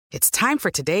It's time for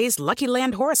today's Lucky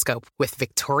Land horoscope with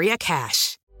Victoria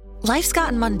Cash. Life's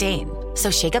gotten mundane,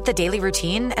 so shake up the daily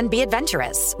routine and be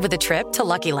adventurous with a trip to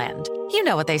Lucky Land. You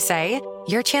know what they say,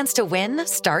 your chance to win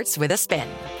starts with a spin.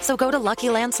 So go to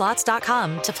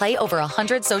LuckyLandSlots.com to play over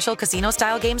 100 social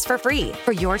casino-style games for free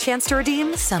for your chance to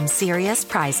redeem some serious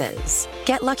prizes.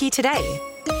 Get lucky today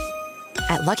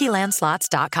at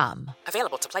LuckyLandSlots.com.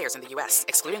 Available to players in the U.S.,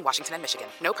 excluding Washington and Michigan.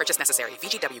 No purchase necessary.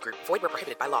 VGW Group. Void where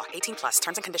prohibited by law. 18+.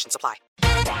 Terms and conditions apply.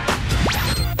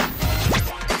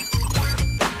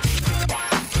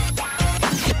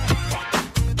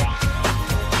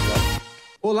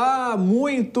 Olá,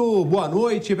 muito boa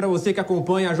noite para você que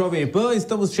acompanha a Jovem Pan.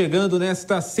 Estamos chegando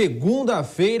nesta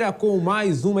segunda-feira com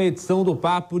mais uma edição do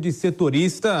Papo de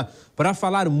Setorista para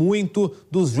falar muito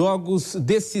dos jogos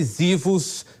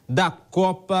decisivos da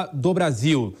Copa do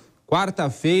Brasil.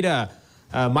 Quarta-feira,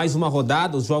 mais uma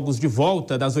rodada, os jogos de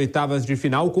volta das oitavas de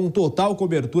final com total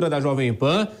cobertura da Jovem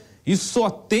Pan. E só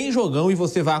tem jogão e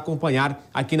você vai acompanhar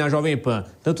aqui na Jovem Pan,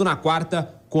 tanto na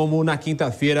quarta como na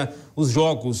quinta-feira, os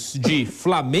jogos de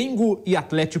Flamengo e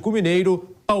Atlético Mineiro,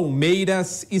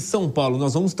 Palmeiras e São Paulo.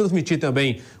 Nós vamos transmitir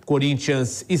também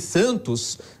Corinthians e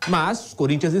Santos, mas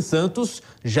Corinthians e Santos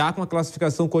já com a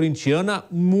classificação corintiana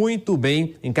muito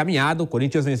bem encaminhada. O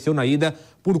Corinthians venceu na ida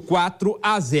por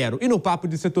 4-0. E no Papo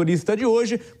de Setorista de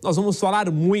hoje, nós vamos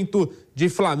falar muito de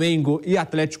Flamengo e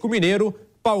Atlético Mineiro,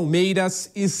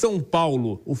 Palmeiras e São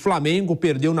Paulo. O Flamengo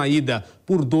perdeu na ida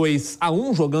por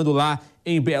 2-1, jogando lá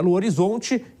em Belo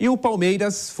Horizonte, e o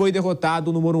Palmeiras foi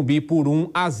derrotado no Morumbi por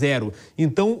 1-0.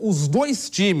 Então, os dois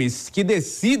times que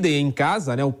decidem em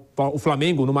casa, né, o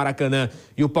Flamengo no Maracanã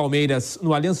e o Palmeiras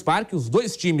no Allianz Parque, os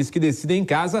dois times que decidem em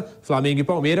casa, Flamengo e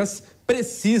Palmeiras,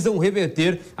 precisam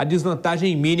reverter a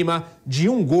desvantagem mínima de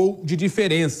 1 gol de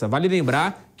diferença. Vale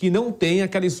lembrar que não tem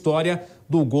aquela história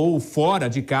do gol fora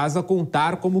de casa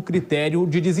contar como critério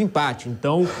de desempate.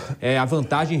 Então, a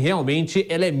vantagem realmente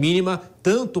ela é mínima,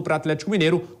 tanto para Atlético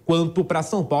Mineiro quanto para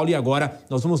São Paulo. E agora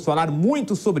nós vamos falar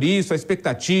muito sobre isso, a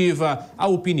expectativa, a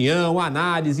opinião, a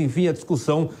análise, enfim, a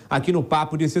discussão aqui no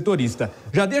Papo de Setorista.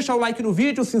 Já deixa o like no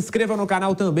vídeo, se inscreva no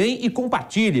canal também e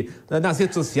compartilhe nas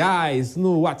redes sociais,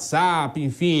 no WhatsApp,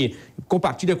 enfim,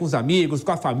 compartilha com os amigos,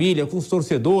 com a família, com os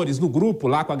torcedores, no grupo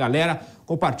lá com a galera.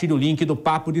 Compartilhe o link do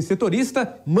Papo de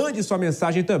Setorista, mande sua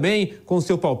mensagem também com o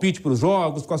seu palpite para os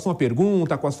jogos, com a sua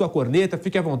pergunta, com a sua corneta.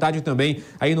 Fique à vontade também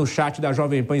aí no chat da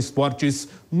Jovem Pan Esportes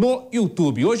no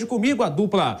YouTube. Hoje comigo a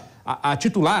dupla, a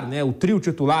titular, né, o trio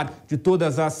titular de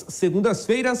todas as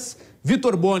segundas-feiras,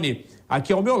 Vitor Boni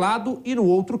aqui ao meu lado e no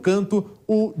outro canto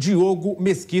o Diogo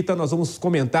Mesquita. Nós vamos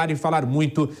comentar e falar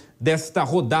muito desta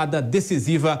rodada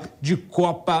decisiva de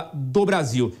Copa do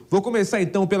Brasil. Vou começar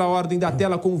então pela ordem da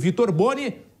tela com o Vitor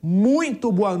Boni.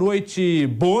 Muito boa noite,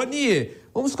 Boni.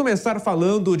 Vamos começar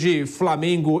falando de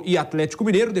Flamengo e Atlético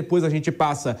Mineiro, depois a gente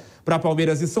passa para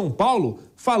Palmeiras e São Paulo,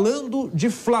 falando de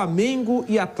Flamengo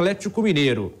e Atlético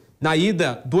Mineiro. Na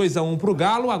ida, 2-1 para o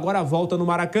Galo, agora volta no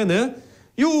Maracanã.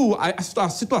 E a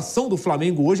situação do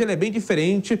Flamengo hoje ela é bem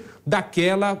diferente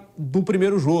daquela do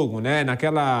primeiro jogo, né?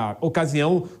 Naquela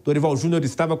ocasião, Dorival Júnior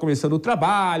estava começando o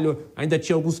trabalho, ainda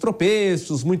tinha alguns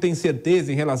tropeços, muita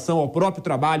incerteza em relação ao próprio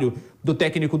trabalho do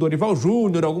técnico Dorival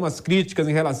Júnior, algumas críticas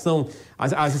em relação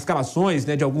às escalações,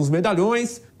 né, de alguns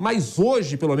medalhões. Mas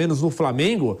hoje, pelo menos no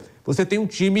Flamengo, você tem um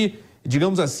time,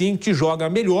 digamos assim, que joga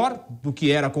melhor do que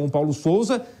era com o Paulo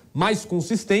Souza, mais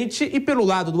consistente. E pelo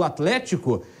lado do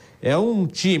Atlético, é um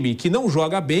time que não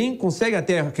joga bem, consegue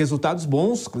até resultados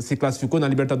bons, se classificou na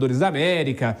Libertadores da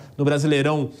América, no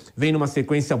Brasileirão vem numa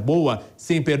sequência boa,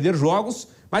 sem perder jogos,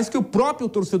 mas que o próprio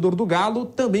torcedor do Galo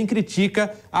também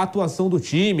critica a atuação do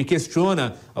time,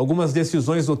 questiona algumas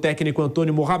decisões do técnico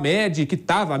Antônio Mohamed, que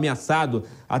estava ameaçado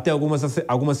até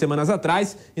algumas semanas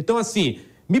atrás. Então, assim,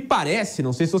 me parece,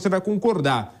 não sei se você vai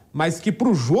concordar, mas que para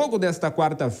o jogo desta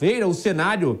quarta-feira, o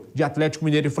cenário de Atlético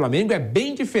Mineiro e Flamengo é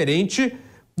bem diferente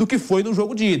do que foi no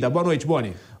jogo de ida. Boa noite,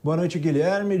 Boni. Boa noite,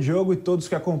 Guilherme, Diogo e todos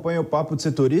que acompanham o Papo de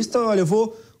Setorista. Olha, eu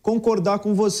vou concordar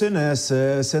com você nessa.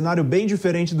 É cenário bem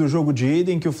diferente do jogo de ida,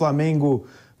 em que o Flamengo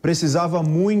precisava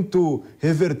muito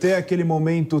reverter aquele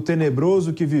momento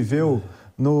tenebroso que viveu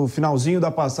no finalzinho da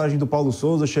passagem do Paulo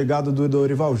Souza, chegada do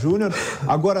Dorival Júnior.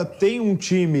 Agora tem um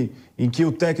time em que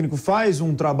o técnico faz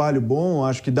um trabalho bom,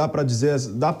 acho que dá para dizer,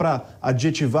 dá para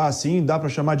adjetivar assim, dá para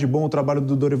chamar de bom o trabalho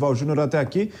do Dorival Júnior até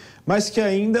aqui, mas que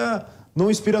ainda não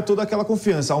inspira toda aquela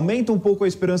confiança. Aumenta um pouco a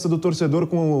esperança do torcedor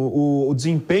com o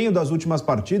desempenho das últimas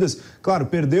partidas. Claro,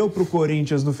 perdeu para o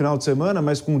Corinthians no final de semana,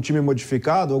 mas com um time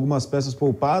modificado, algumas peças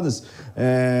poupadas.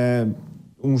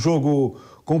 Um jogo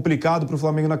complicado para o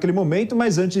Flamengo naquele momento,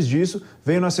 mas antes disso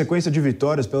veio na sequência de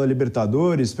vitórias pela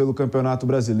Libertadores, pelo Campeonato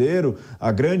Brasileiro,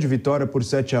 a grande vitória por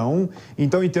 7-1.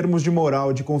 Então, em termos de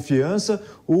moral, de confiança,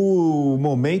 o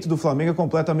momento do Flamengo é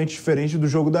completamente diferente do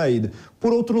jogo da ida.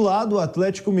 Por outro lado, o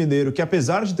Atlético Mineiro, que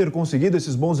apesar de ter conseguido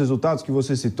esses bons resultados que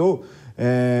você citou,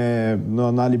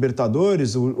 na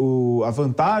Libertadores, a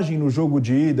vantagem no jogo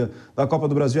de ida da Copa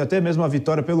do Brasil, até mesmo a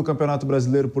vitória pelo Campeonato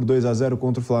Brasileiro por 2-0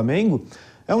 contra o Flamengo,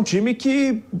 é um time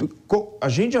que a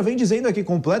gente já vem dizendo aqui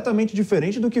completamente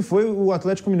diferente do que foi o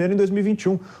Atlético Mineiro em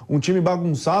 2021. Um time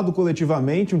bagunçado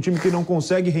coletivamente, um time que não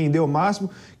consegue render o máximo,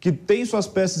 que tem suas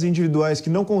peças individuais que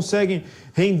não conseguem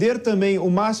render também o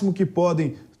máximo que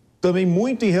podem, também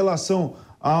muito em relação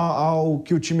ao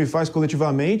que o time faz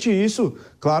coletivamente, e isso,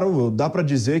 claro, dá para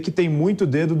dizer que tem muito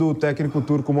dedo do técnico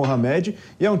turco Mohamed,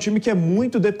 e é um time que é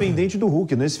muito dependente do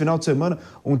Hulk. Nesse final de semana,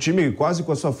 um time quase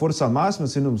com a sua força máxima,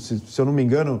 se eu não me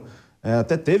engano,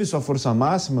 até teve sua força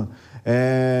máxima,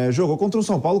 jogou contra um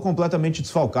São Paulo completamente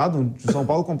desfalcado, um São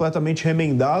Paulo completamente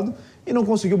remendado, e não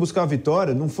conseguiu buscar a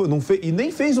vitória, e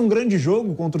nem fez um grande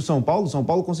jogo contra o São Paulo. O São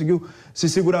Paulo conseguiu se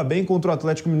segurar bem contra o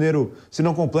Atlético Mineiro, se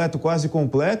não completo, quase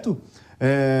completo.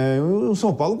 O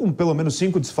São Paulo com pelo menos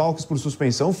 5 desfalques por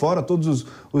suspensão, fora todos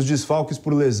os desfalques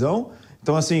por lesão.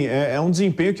 Então, assim, é um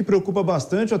desempenho que preocupa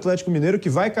bastante o Atlético Mineiro,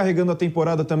 que vai carregando a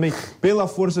temporada também pela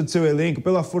força de seu elenco,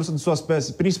 pela força de suas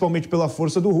peças, principalmente pela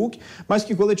força do Hulk, mas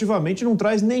que coletivamente não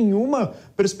traz nenhuma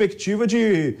perspectiva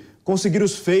de conseguir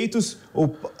os feitos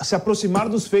ou se aproximar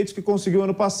dos feitos que conseguiu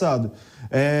ano passado.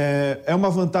 É uma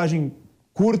vantagem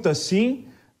curta, sim,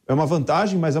 é uma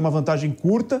vantagem, mas é uma vantagem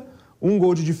curta, um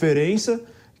gol de diferença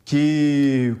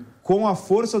que, com a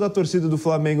força da torcida do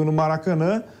Flamengo no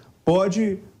Maracanã,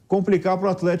 pode complicar para o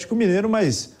Atlético Mineiro,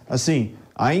 mas, assim,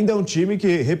 ainda é um time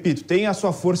que, repito, tem a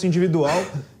sua força individual,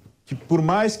 que por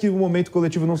mais que o momento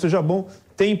coletivo não seja bom,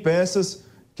 tem peças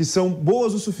que são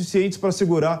boas o suficientes para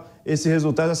segurar esse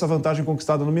resultado, essa vantagem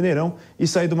conquistada no Mineirão, e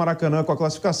sair do Maracanã com a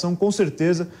classificação. Com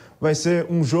certeza vai ser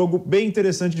um jogo bem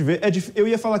interessante de ver. Eu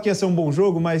ia falar que ia ser um bom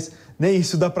jogo, mas nem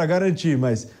isso dá para garantir,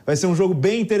 mas vai ser um jogo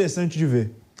bem interessante de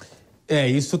ver.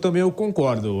 Isso também eu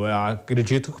concordo. Eu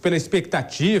acredito que pela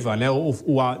expectativa, né,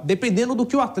 dependendo do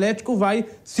que o Atlético vai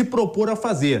se propor a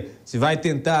fazer, se vai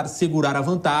tentar segurar a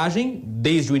vantagem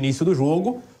desde o início do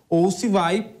jogo ou se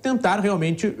vai tentar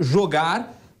realmente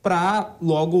jogar para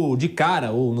logo de cara,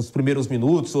 ou nos primeiros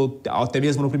minutos, ou até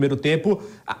mesmo no primeiro tempo,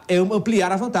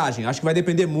 ampliar a vantagem. Acho que vai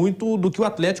depender muito do que o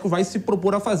Atlético vai se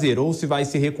propor a fazer, ou se vai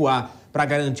se recuar para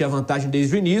garantir a vantagem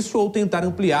desde o início, ou tentar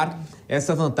ampliar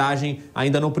essa vantagem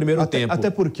ainda no primeiro tempo. Até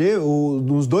porque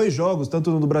nos dois jogos, tanto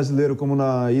no do Brasileiro como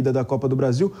na ida da Copa do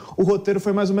Brasil, o roteiro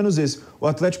foi mais ou menos esse. O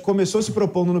Atlético começou se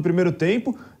propondo no primeiro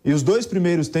tempo, e os dois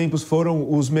primeiros tempos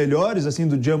foram os melhores, assim,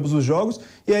 de ambos os jogos,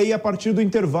 e aí, a partir do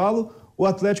intervalo, o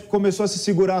Atlético começou a se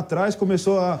segurar atrás,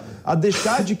 começou a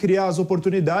deixar de criar as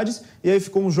oportunidades, e aí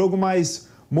ficou um jogo mais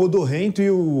modorrento, e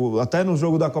até no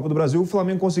jogo da Copa do Brasil o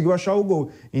Flamengo conseguiu achar o gol.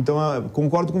 Então,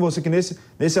 concordo com você que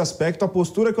nesse aspecto, a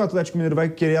postura que o Atlético Mineiro vai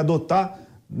querer adotar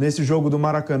nesse jogo do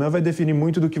Maracanã vai definir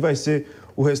muito do que vai ser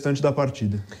o restante da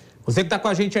partida. Você que está com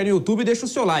a gente aí no YouTube, deixa o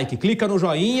seu like, clica no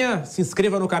joinha, se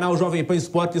inscreva no canal Jovem Pan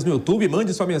Esportes no YouTube,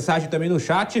 mande sua mensagem também no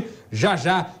chat.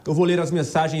 Já eu vou ler as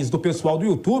mensagens do pessoal do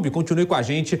YouTube, continue com a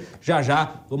gente.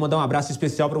 Já vou mandar um abraço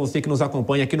especial para você que nos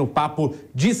acompanha aqui no Papo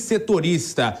de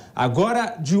Setorista.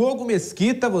 Agora, Diogo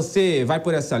Mesquita, você vai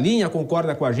por essa linha,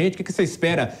 concorda com a gente? O que você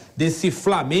espera desse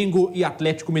Flamengo e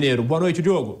Atlético Mineiro? Boa noite,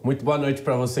 Diogo. Muito boa noite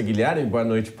para você, Guilherme, boa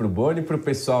noite para o Boni e para o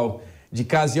pessoal de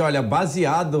casa. E olha,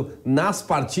 baseado nas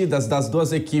partidas das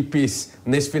duas equipes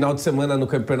nesse final de semana no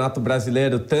Campeonato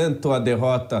Brasileiro, tanto a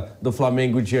derrota do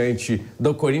Flamengo diante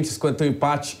do Corinthians quanto o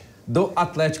empate do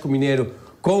Atlético Mineiro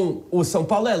com o São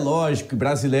Paulo, é lógico que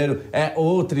brasileiro é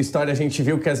outra história. A gente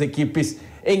viu que as equipes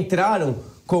entraram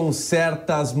com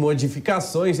certas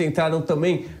modificações, entraram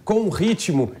também com um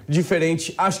ritmo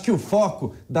diferente. Acho que o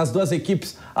foco das duas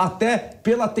equipes, até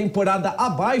pela temporada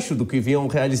abaixo do que vinham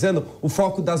realizando, o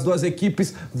foco das duas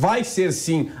equipes vai ser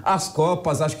sim as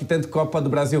Copas. Acho que tanto Copa do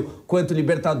Brasil quanto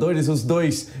Libertadores, os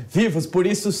dois vivos. Por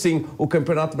isso sim, o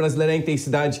Campeonato Brasileiro, a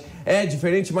intensidade é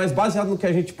diferente, mas baseado no que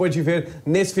a gente pôde ver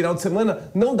nesse final de semana,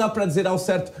 não dá para dizer ao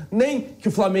certo nem que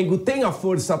o Flamengo tem a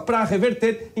força para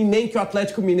reverter e nem que o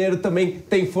Atlético Mineiro também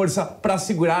tem força para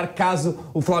segurar caso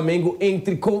o Flamengo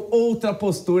entre com outra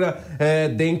postura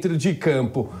dentro de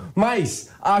campo. Mas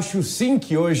acho sim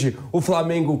que hoje o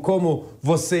Flamengo, como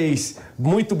vocês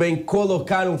muito bem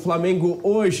colocaram, o Flamengo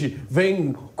hoje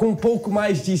vem com um pouco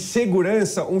mais de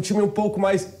segurança, um time um pouco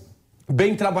mais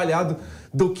bem trabalhado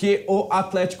do que o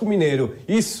Atlético Mineiro.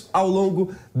 Isso ao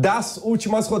longo das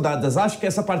últimas rodadas. Acho que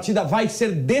essa partida vai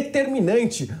ser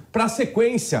determinante para a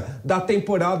sequência da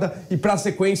temporada e para a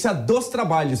sequência dos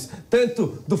trabalhos,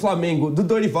 tanto do Flamengo, do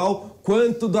Dorival,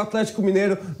 quanto do Atlético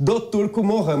Mineiro, do Turco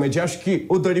Mohamed. Acho que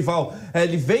o Dorival,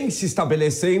 ele vem se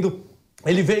estabelecendo.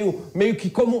 Ele veio meio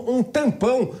que como um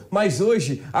tampão, mas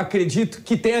hoje acredito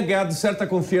que tenha ganhado certa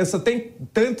confiança, tem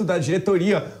tanto da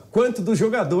diretoria quanto dos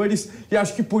jogadores, e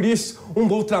acho que por isso um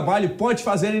bom trabalho pode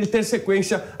fazer ele ter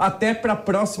sequência até para a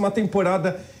próxima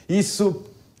temporada, isso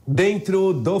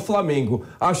dentro do Flamengo.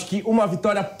 Acho que uma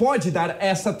vitória pode dar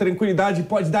essa tranquilidade,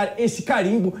 pode dar esse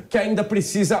carimbo que ainda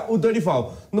precisa o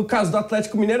Dorival. No caso do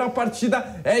Atlético Mineiro, a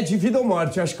partida é de vida ou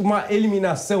morte. Acho que uma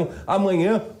eliminação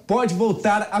amanhã pode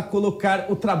voltar a colocar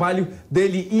o trabalho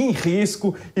dele em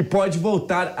risco e pode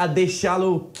voltar a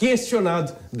deixá-lo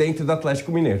questionado dentro do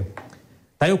Atlético Mineiro.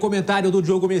 Tá aí o comentário do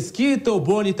Diogo Mesquita, o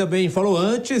Boni também falou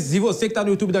antes. E você que está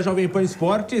no YouTube da Jovem Pan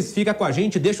Esportes, fica com a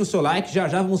gente, deixa o seu like. Já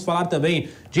vamos falar também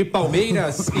de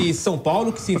Palmeiras e São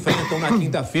Paulo, que se enfrentam na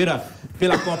quinta-feira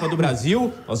pela Copa do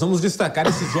Brasil. Nós vamos destacar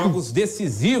esses jogos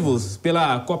decisivos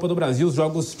pela Copa do Brasil, os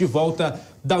jogos de volta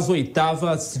das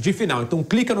oitavas de final. Então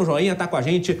clica no joinha, tá com a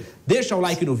gente, deixa o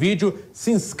like no vídeo, se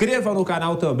inscreva no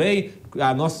canal também.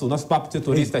 Nosso papo de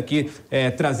setorista aqui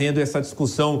trazendo essa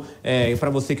discussão para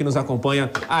você que nos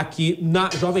acompanha aqui na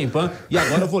Jovem Pan. E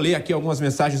agora eu vou ler aqui algumas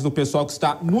mensagens do pessoal que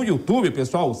está no YouTube,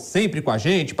 pessoal sempre com a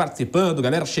gente, participando,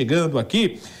 galera chegando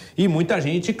aqui. E muita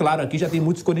gente, claro, aqui já tem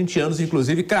muitos corintianos,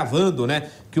 inclusive, cravando, né,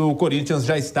 que o Corinthians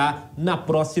já está na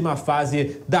próxima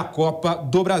fase da Copa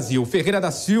do Brasil. Ferreira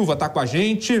da Silva está com a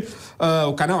gente,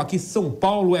 o canal aqui São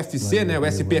Paulo FC, né, o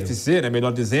SPFC, né,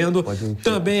 melhor dizendo.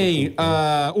 Também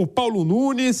o Paulo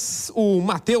Nunes, o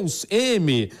Matheus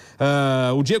M,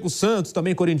 o Diego Santos,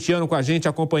 também corintiano com a gente,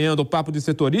 acompanhando o Papo de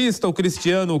Setorista, o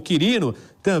Cristiano Quirino,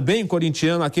 também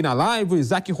corintiano aqui na live, o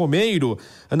Isaac Romeiro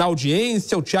na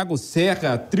audiência, o Thiago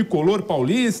Serra, tricolor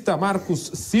paulista, Marcos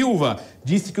Silva,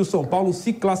 disse que o São Paulo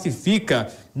se classifica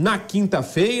na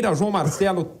quinta-feira, o João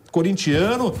Marcelo,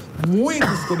 corintiano,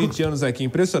 muitos corintianos aqui,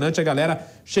 impressionante a galera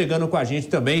chegando com a gente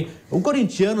também. O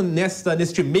corintiano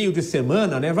neste meio de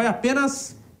semana, né, vai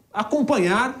apenas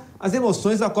acompanhar as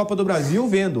emoções da Copa do Brasil,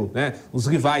 vendo, né, os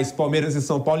rivais Palmeiras e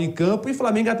São Paulo em campo e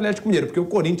Flamengo e Atlético Mineiro, porque o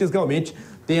Corinthians realmente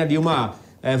tem ali uma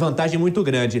vantagem muito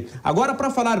grande. Agora,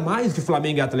 para falar mais de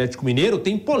Flamengo e Atlético Mineiro,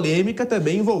 tem polêmica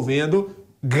também envolvendo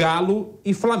Galo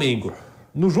e Flamengo.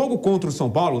 No jogo contra o São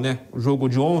Paulo, né, o jogo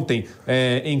de ontem,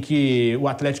 em que o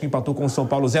Atlético empatou com o São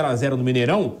Paulo 0-0 no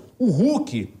Mineirão, o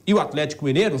Hulk e o Atlético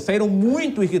Mineiro saíram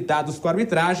muito irritados com a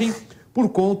arbitragem por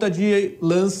conta de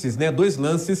lances, né, 2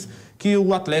 lances que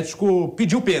o Atlético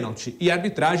pediu pênalti e a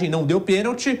arbitragem não deu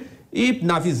pênalti. E,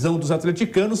 na visão dos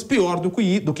atleticanos, pior do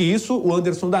que isso, o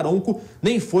Anderson Daronco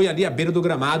nem foi ali à beira do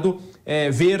gramado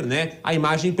ver, né, a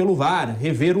imagem pelo VAR,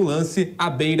 rever o lance à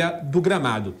beira do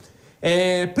gramado.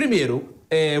 Primeiro,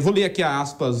 vou ler aqui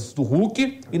as aspas do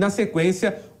Hulk e, na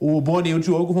sequência, o Boni e o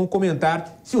Diogo vão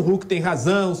comentar se o Hulk tem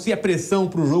razão, se é pressão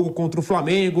para o jogo contra o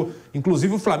Flamengo.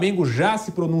 Inclusive, o Flamengo já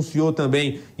se pronunciou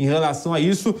também em relação a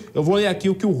isso. Eu vou ler aqui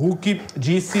o que o Hulk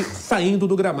disse saindo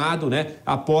do gramado, né,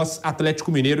 após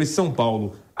Atlético Mineiro e São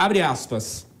Paulo. Abre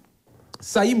aspas.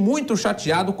 Saí muito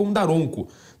chateado com o Daronco.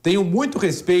 Tenho muito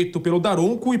respeito pelo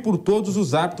Daronco e por todos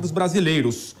os árbitros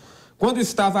brasileiros. Quando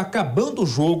estava acabando o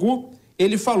jogo,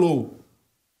 ele falou,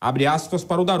 abre aspas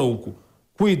para o Daronco,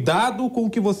 cuidado com o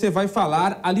que você vai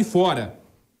falar ali fora.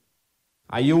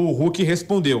 Aí o Hulk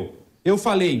respondeu, eu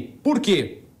falei, por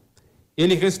quê?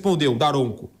 Ele respondeu,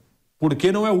 Daronco,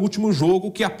 porque não é o último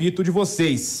jogo que apito de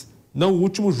vocês, não o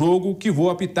último jogo que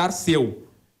vou apitar seu.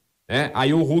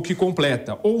 Aí o Hulk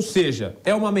completa, ou seja,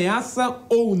 é uma ameaça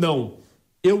ou não?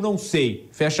 Eu não sei,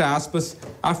 fecha aspas,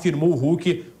 afirmou o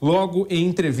Hulk logo em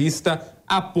entrevista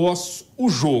após o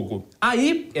jogo.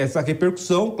 Aí, essa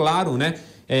repercussão, claro, né?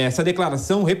 Essa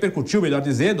declaração repercutiu, melhor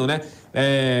dizendo, né?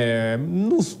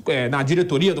 Na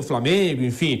diretoria do Flamengo,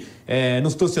 enfim,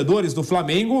 nos torcedores do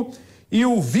Flamengo. E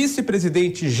o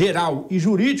vice-presidente geral e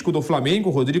jurídico do Flamengo,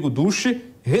 Rodrigo Duche,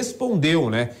 respondeu,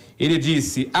 né? Ele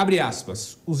disse, abre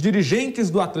aspas, os dirigentes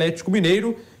do Atlético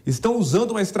Mineiro estão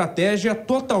usando uma estratégia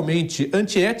totalmente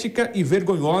antiética e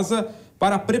vergonhosa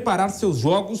para preparar seus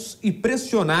jogos e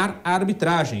pressionar a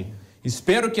arbitragem.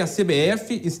 Espero que a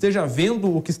CBF esteja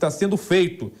vendo o que está sendo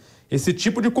feito. Esse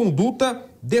tipo de conduta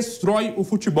destrói o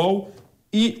futebol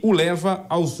e o leva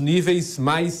aos níveis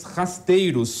mais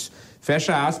rasteiros.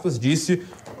 Fecha aspas, disse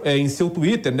em seu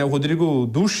Twitter, né, o Rodrigo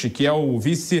Duche, que é o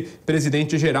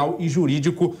vice-presidente geral e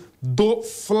jurídico do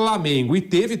Flamengo. E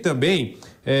teve também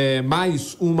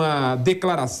mais uma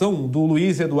declaração do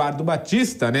Luiz Eduardo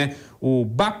Batista, né? O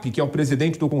BAP, que é o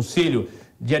presidente do Conselho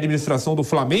de Administração do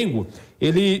Flamengo.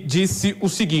 Ele disse o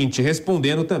seguinte,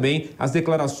 respondendo também às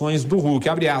declarações do Hulk,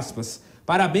 abre aspas,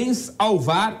 parabéns ao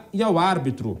VAR e ao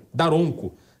árbitro,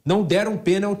 Daronco. Não deram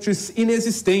pênaltis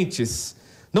inexistentes.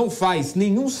 Não faz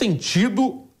nenhum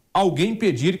sentido alguém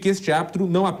pedir que este árbitro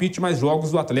não apite mais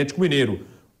jogos do Atlético Mineiro.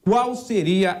 Qual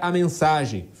seria a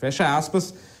mensagem? Fecha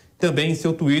aspas. Também em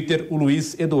seu Twitter, o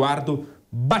Luiz Eduardo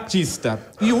Batista.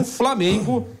 E o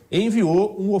Flamengo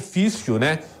enviou um ofício,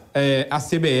 né, à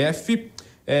CBF,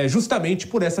 justamente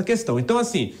por essa questão. Então,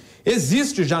 assim,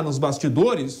 existe já nos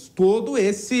bastidores todo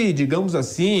esse, digamos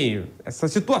assim, essa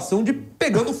situação de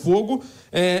pegando fogo,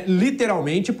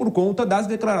 literalmente por conta das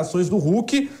declarações do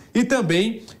Hulk e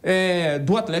também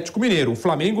do Atlético Mineiro. O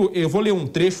Flamengo, eu vou ler um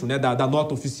trecho, né, da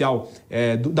nota oficial,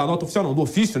 do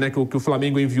ofício, né, que o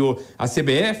Flamengo enviou à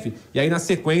CBF, e aí na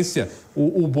sequência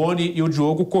o Boni e o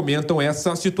Diogo comentam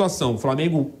essa situação. O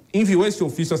Flamengo enviou esse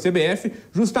ofício à CBF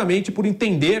justamente por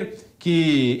entender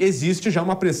que existe já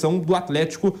uma pressão do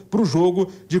Atlético para o jogo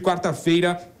de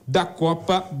quarta-feira da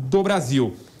Copa do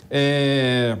Brasil.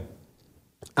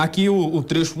 Aqui um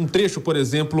trecho, por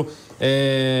exemplo,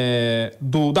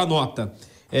 da nota.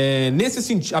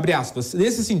 Abre aspas,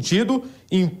 nesse sentido,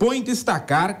 impõe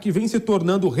destacar que vem se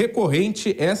tornando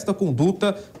recorrente esta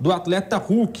conduta do atleta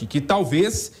Hulk, que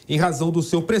talvez, em razão do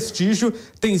seu prestígio,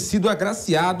 tem sido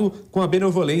agraciado com a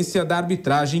benevolência da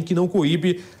arbitragem que não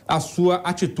coíbe a sua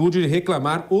atitude de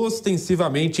reclamar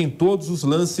ostensivamente em todos os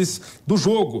lances do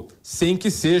jogo, sem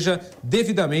que seja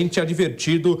devidamente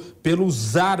advertido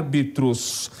pelos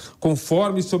árbitros.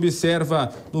 Conforme se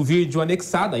observa no vídeo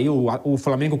anexado, aí o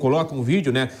Flamengo coloca um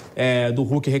vídeo, né, do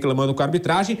Hulk reclamando com a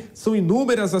arbitragem, são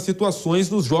inúmeras as situações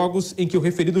nos jogos em que o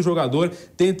referido jogador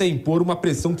tenta impor uma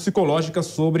pressão psicológica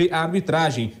sobre a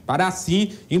arbitragem, para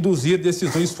assim induzir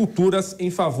decisões futuras em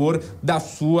favor da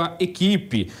sua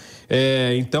equipe.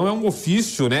 Então é um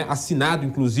ofício, né, assinado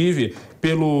inclusive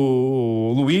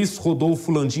pelo Luiz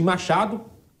Rodolfo Landim Machado,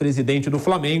 presidente do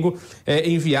Flamengo,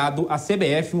 enviado à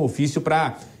CBF, um ofício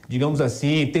para, digamos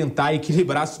assim, tentar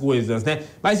equilibrar as coisas, né?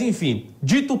 Mas, enfim,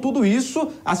 dito tudo isso,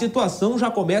 a situação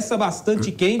já começa bastante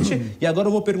quente e agora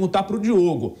eu vou perguntar para o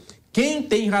Diogo. Quem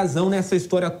tem razão nessa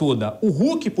história toda? O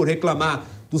Hulk por reclamar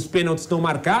dos pênaltis não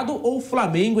marcados ou o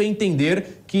Flamengo em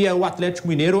entender que o Atlético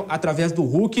Mineiro, através do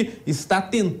Hulk, está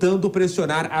tentando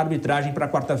pressionar a arbitragem para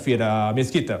quarta-feira,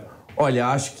 Mesquita? Olha,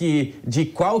 acho que de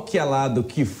qualquer lado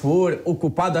que for o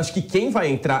culpado, acho que quem vai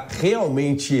entrar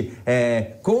realmente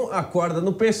com a corda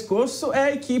no pescoço é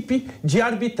a equipe de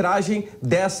arbitragem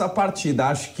dessa partida.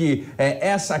 Acho que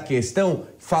essa questão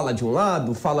fala de um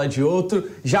lado, fala de outro,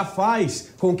 já faz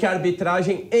com que a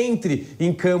arbitragem entre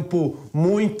em campo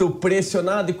muito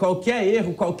pressionado e qualquer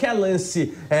erro, qualquer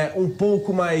lance um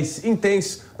pouco mais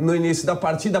intenso no início da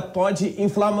partida pode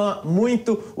inflamar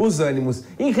muito os ânimos.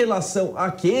 Em relação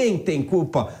a quem tem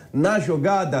culpa na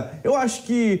jogada, eu acho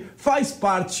que faz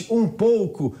parte um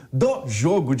pouco do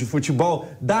jogo de futebol,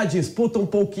 da disputa, um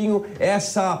pouquinho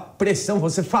essa pressão,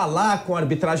 você falar com a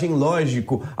arbitragem,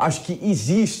 lógico, acho que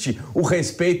existe o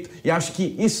respeito e acho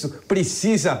que isso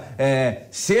precisa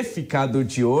ser ficado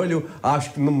de olho,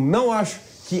 não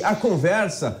acho que a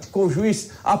conversa com o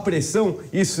juiz, a pressão,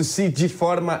 isso sim, de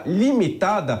forma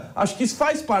limitada, acho que isso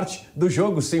faz parte do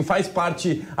jogo, sim, faz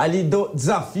parte ali do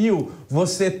desafio,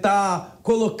 você tá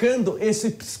colocando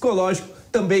esse psicológico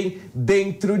também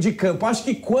dentro de campo. Acho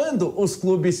que quando os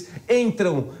clubes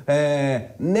entram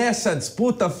nessa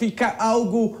disputa, fica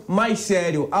algo mais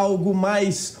sério, algo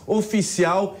mais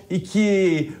oficial e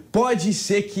que pode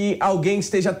ser que alguém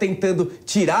esteja tentando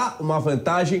tirar uma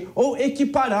vantagem ou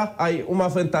equiparar aí uma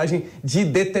vantagem de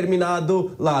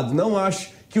determinado lado. Não acho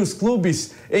que os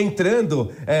clubes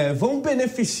entrando vão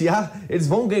beneficiar, eles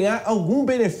vão ganhar algum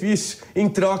benefício em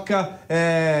troca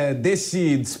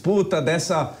desse disputa,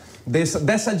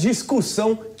 dessa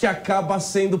discussão que acaba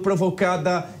sendo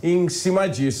provocada em cima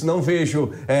disso. Não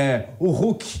vejo o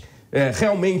Hulk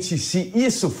realmente, se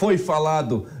isso foi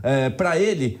falado para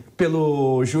ele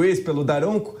pelo juiz, pelo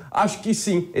Daronco, acho que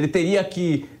sim, ele teria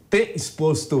que ter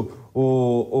exposto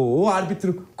o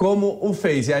árbitro como o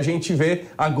fez. E a gente vê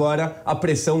agora a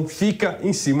pressão fica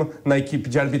em cima na equipe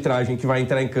de arbitragem que vai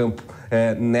entrar em campo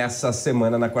nessa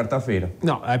semana, na quarta-feira.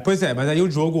 Não, pois mas aí o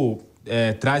jogo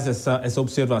traz essa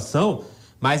observação,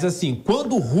 mas assim,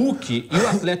 quando o Hulk e o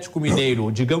Atlético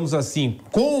Mineiro, digamos assim,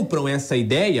 compram essa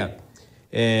ideia,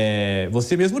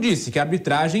 você mesmo disse que a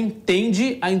arbitragem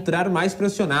tende a entrar mais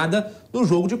pressionada no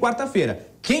jogo de quarta-feira.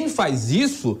 Quem faz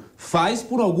isso, faz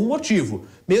por algum motivo,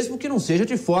 mesmo que não seja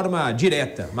de forma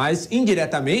direta, mas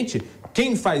indiretamente,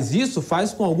 quem faz isso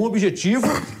faz com algum objetivo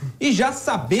e já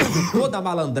sabendo toda a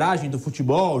malandragem do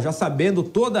futebol, já sabendo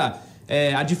toda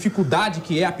a dificuldade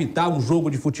que é apitar um jogo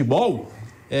de futebol,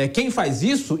 quem faz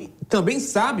isso também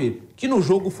sabe que no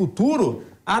jogo futuro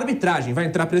a arbitragem vai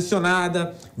entrar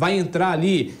pressionada, vai entrar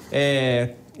ali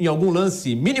em algum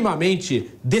lance minimamente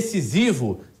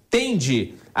decisivo,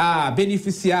 tende a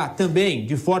beneficiar também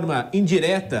de forma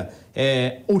indireta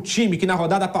o time que na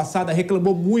rodada passada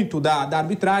reclamou muito da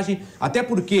arbitragem, até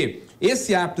porque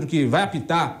esse árbitro que vai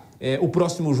apitar o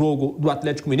próximo jogo do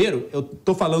Atlético Mineiro, eu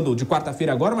estou falando de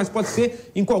quarta-feira agora, mas pode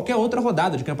ser em qualquer outra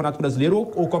rodada de Campeonato Brasileiro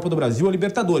ou Copa do Brasil ou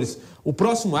Libertadores. O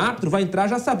próximo árbitro vai entrar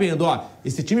já sabendo,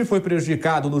 esse time foi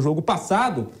prejudicado no jogo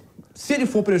passado. Se ele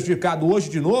for prejudicado hoje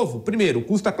de novo, primeiro,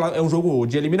 é um jogo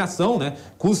de eliminação, né?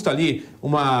 Custa ali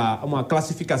uma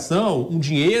classificação, um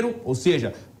dinheiro, ou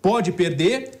seja, pode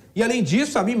perder. E, além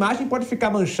disso, a minha imagem pode ficar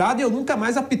manchada e eu nunca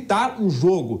mais apitar um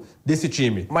jogo desse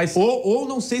time. Ou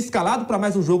não ser escalado para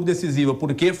mais um jogo decisivo,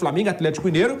 porque Flamengo e Atlético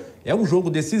Mineiro é um jogo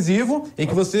decisivo em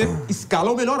que você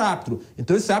escala o melhor árbitro.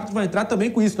 Então, esse árbitro vai entrar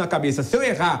também com isso na cabeça. Se eu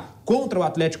errar contra o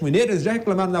Atlético Mineiro, eles já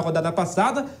reclamaram na rodada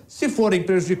passada, se forem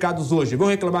prejudicados hoje, vão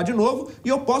reclamar de novo e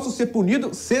eu posso ser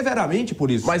punido severamente por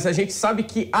isso. Mas a gente sabe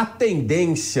que a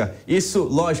tendência, isso,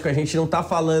 lógico, a gente não está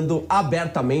falando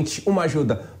abertamente uma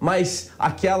ajuda, mas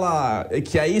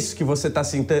que é isso que você está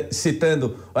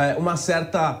citando, uma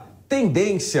certa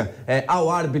tendência ao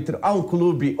árbitro, a um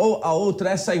clube ou a outro,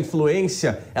 essa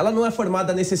influência, ela não é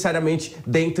formada necessariamente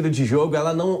dentro de jogo,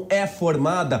 ela não é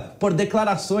formada por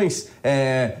declarações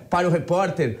para o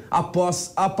repórter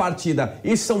após a partida.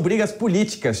 Isso são brigas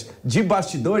políticas de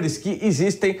bastidores que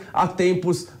existem há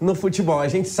tempos no futebol. A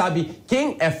gente sabe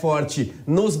quem é forte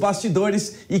nos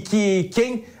bastidores e que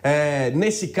quem,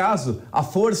 nesse caso, a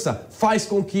força faz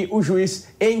com que o juiz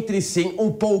entre sim um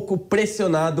pouco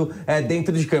pressionado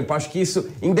dentro de campo. Acho que isso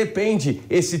independe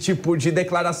esse tipo de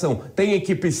declaração. Tem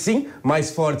equipes sim mais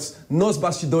fortes nos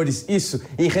bastidores, isso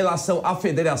em relação à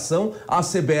federação, à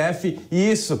CBF,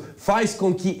 e isso faz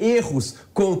com que erros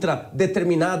contra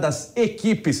determinadas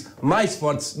equipes mais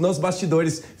fortes nos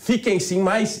bastidores fiquem sim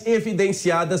mais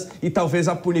evidenciadas e talvez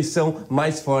a punição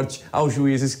mais forte aos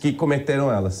juízes que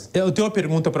cometeram elas. Eu tenho uma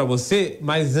pergunta para você,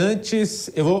 mas antes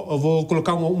eu vou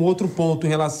colocar um outro ponto em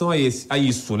relação a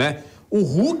isso, né? O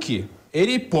Hulk,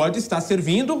 ele pode estar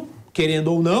servindo,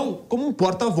 querendo ou não, como um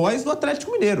porta-voz do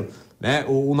Atlético Mineiro, né?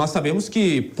 Nós sabemos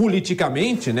que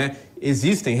politicamente, né,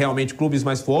 existem realmente clubes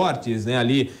mais fortes, né,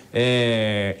 ali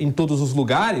em todos os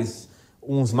lugares,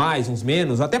 uns mais, uns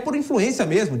menos, até por influência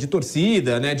mesmo, de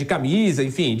torcida, né, de camisa,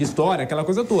 enfim, de história, aquela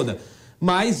coisa toda.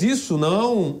 Mas isso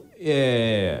não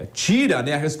tira,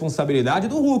 né, a responsabilidade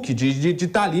do Hulk de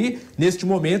estar ali, neste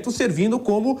momento, servindo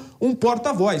como um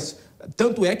porta-voz.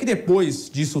 Tanto é que depois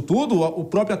disso tudo, o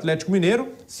próprio Atlético Mineiro,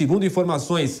 segundo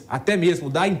informações até mesmo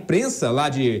da imprensa lá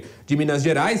de Minas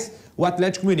Gerais, o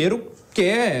Atlético Mineiro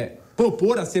quer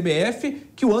propor à CBF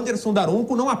que o Anderson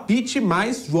Daronco não apite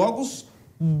mais jogos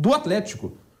do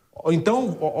Atlético.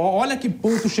 Então, olha que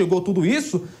ponto chegou tudo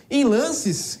isso em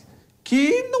lances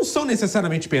que não são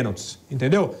necessariamente pênaltis,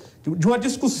 entendeu? De uma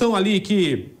discussão ali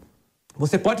que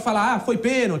você pode falar, foi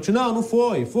pênalti, não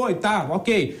foi, tá,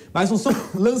 ok. Mas não são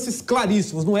lances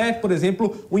claríssimos, não é, por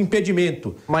exemplo, um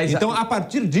impedimento. Então, a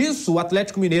partir disso, o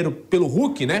Atlético Mineiro, pelo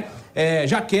Hulk, né,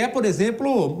 já quer, por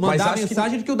exemplo, mandar a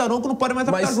mensagem de que o Daronco não pode mais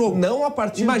apitar jogo. Não a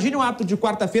partir... Imagine um ato de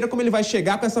quarta-feira como ele vai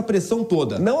chegar com essa pressão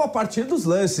toda. Não a partir dos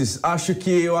lances. Acho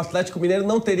que o Atlético Mineiro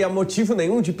não teria motivo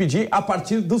nenhum de pedir a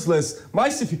partir dos lances.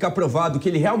 Mas se ficar provado que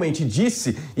ele realmente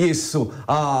disse isso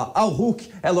ao Hulk,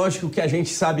 é lógico que a gente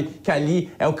sabe que ali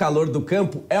é o calor do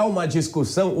campo, é uma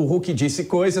discussão. O Hulk disse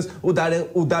coisas,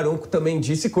 o Daronco também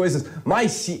disse coisas.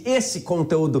 Mas se esse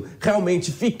conteúdo realmente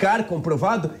ficar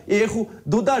comprovado, erro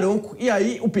do Daronco. E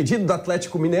aí o pedido do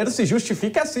Atlético Mineiro se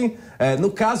justifica assim.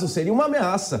 No caso, seria uma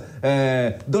ameaça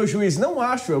do juiz. Não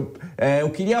acho.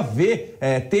 Eu queria ver,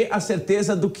 ter a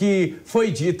certeza do que foi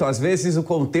dito. Às vezes o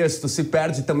contexto se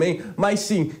perde também. Mas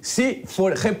sim, se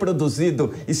for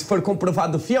reproduzido e se for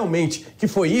comprovado fielmente que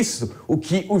foi isso o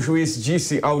que o juiz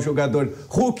disse ao jogador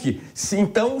Hulk,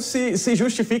 então se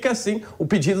justifica assim o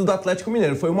pedido do Atlético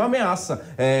Mineiro. Foi uma ameaça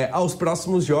aos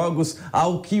próximos jogos,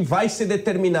 ao que vai ser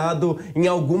determinado em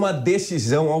alguma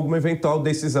decisão, alguma eventual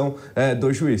decisão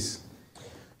do juiz.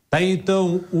 Tá aí,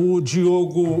 então, o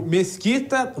Diogo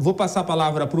Mesquita. Vou passar a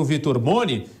palavra para o Vitor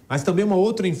Boni, mas também uma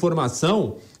outra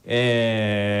informação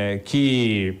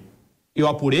que eu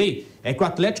apurei é que o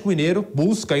Atlético Mineiro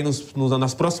busca aí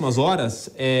nas próximas horas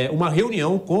uma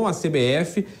reunião com a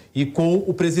CBF e com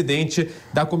o presidente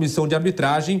da comissão de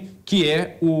arbitragem, que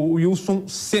é o Wilson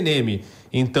Seneme.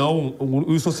 Então,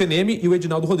 o Wilson Seneme e o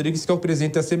Edinaldo Rodrigues, que é o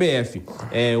presidente da CBF.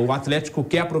 O Atlético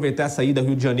quer aproveitar a saída do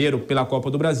Rio de Janeiro pela Copa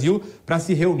do Brasil para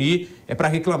se reunir, para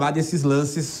reclamar desses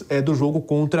lances do jogo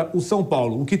contra o São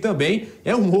Paulo. O que também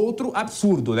é um outro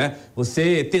absurdo, né?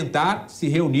 Você tentar se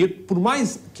reunir, por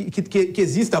mais que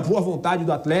exista a boa vontade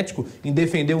do Atlético em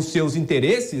defender os seus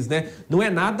interesses, né? Não é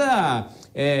nada,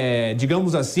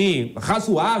 digamos assim,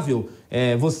 razoável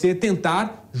você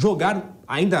tentar jogar.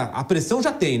 Ainda a pressão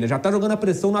já tem, né? Já está jogando a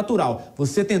pressão natural.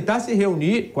 Você tentar se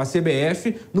reunir com a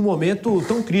CBF no momento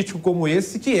tão crítico como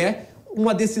esse, que é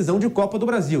uma decisão de Copa do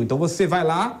Brasil. Então você vai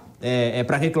lá,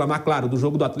 para reclamar, claro, do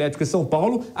jogo do Atlético e São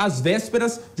Paulo, às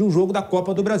vésperas de um jogo da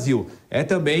Copa do Brasil. É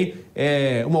também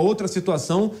uma outra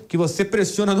situação que você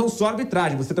pressiona não só a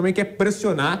arbitragem, você também quer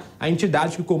pressionar a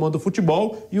entidade que comanda o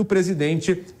futebol e o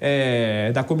presidente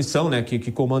da comissão, né,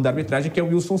 que comanda a arbitragem, que é o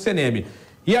Wilson Seneme.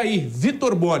 E aí,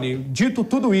 Vitor Boni, dito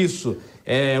tudo isso,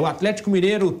 o Atlético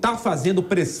Mineiro está fazendo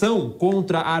pressão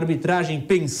contra a arbitragem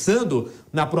pensando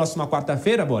na próxima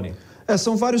quarta-feira, Boni?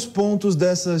 São vários pontos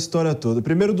dessa história toda.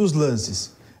 Primeiro, dos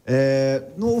lances.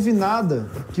 Não houve nada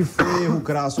que foi erro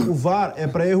crasso. O VAR é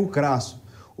para erro crasso.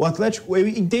 O Atlético, eu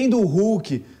entendo o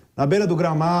Hulk na beira do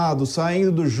gramado,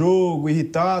 saindo do jogo,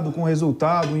 irritado com o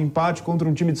resultado, um empate contra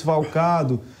um time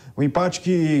desfalcado, um empate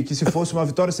que se fosse uma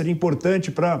vitória seria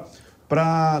importante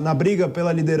na briga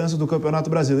pela liderança do Campeonato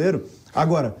Brasileiro.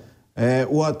 Agora,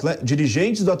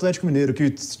 dirigentes do Atlético Mineiro que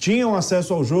tinham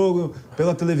acesso ao jogo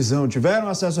pela televisão, tiveram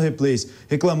acesso a replays,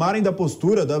 reclamarem da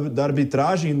postura da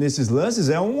arbitragem nesses lances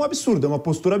é um absurdo, é uma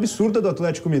postura absurda do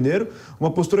Atlético Mineiro,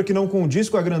 uma postura que não condiz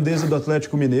com a grandeza do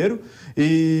Atlético Mineiro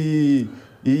e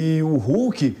o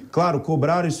Hulk, claro,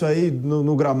 cobrar isso aí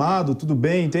no gramado, tudo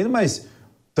bem, entendo, mas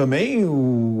também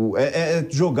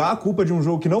jogar a culpa de um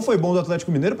jogo que não foi bom do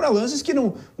Atlético Mineiro para lances que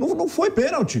não foi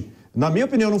pênalti. Na minha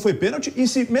opinião, não foi pênalti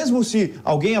e mesmo se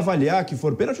alguém avaliar que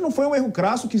for pênalti, não foi um erro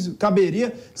crasso que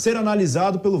caberia ser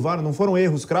analisado pelo VAR. Não foram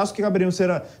erros crassos que caberiam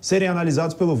serem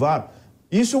analisados pelo VAR.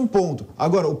 Isso é um ponto.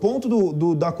 Agora, o ponto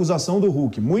da acusação do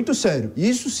Hulk, muito sério.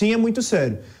 Isso sim é muito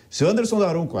sério. Se o Anderson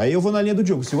Daronco, aí eu vou na linha do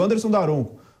Diogo, se o Anderson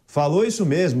Daronco falou isso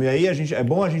mesmo, e aí é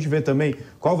bom a gente ver também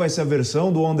qual vai ser a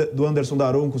versão do Anderson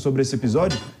Daronco sobre esse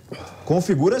episódio,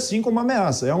 configura sim como uma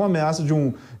ameaça. É uma ameaça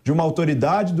de uma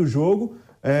autoridade do jogo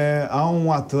a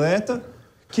um atleta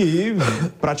que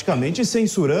praticamente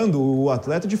censurando o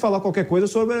atleta de falar qualquer coisa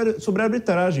sobre a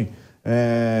arbitragem.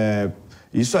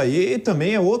 Isso aí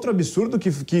também é outro absurdo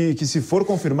que se for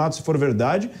confirmado, se for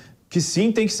verdade, que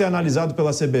sim tem que ser analisado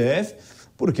pela CBF,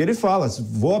 porque ele fala,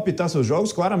 vou apitar seus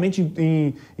jogos claramente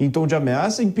em tom de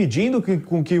ameaça, impedindo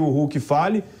com que o Hulk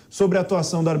fale sobre a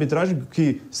atuação da arbitragem,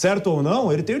 que, certo ou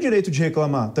não, ele tem o direito de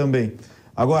reclamar também.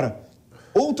 Agora,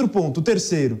 outro ponto, o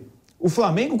terceiro, o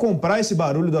Flamengo comprar esse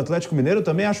barulho do Atlético Mineiro eu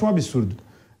também acho um absurdo.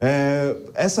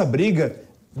 Essa briga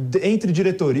entre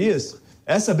diretorias,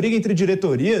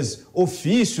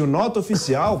 ofício, nota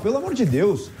oficial, pelo amor de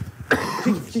Deus...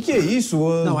 Que é isso?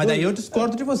 Não, mas daí eu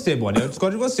discordo de você, Boni. Eu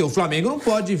discordo de você. O Flamengo não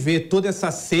pode ver toda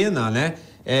essa cena, né?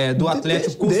 Do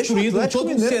Atlético construindo todo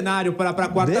um cenário para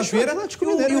quarta-feira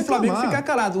e o Flamengo ficar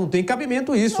calado. Não tem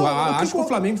cabimento isso. Acho que o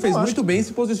Flamengo fez muito bem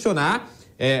se posicionar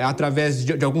através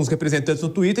de alguns representantes no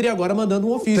Twitter e agora mandando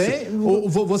um ofício.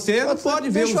 Você não pode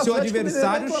ver o seu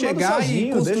adversário chegar e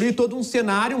construir todo um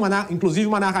cenário, inclusive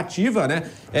uma narrativa, né,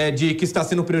 de que está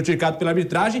sendo prejudicado pela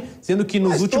arbitragem, sendo que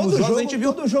nos últimos jogos a gente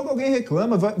viu... Todo jogo alguém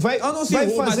reclama, vai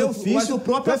fazer ofício. Mas o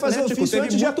próprio Atlético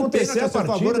teve muito pênalti a seu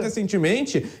favor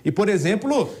recentemente e, por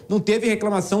exemplo, não teve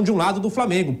reclamação de um lado do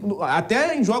Flamengo.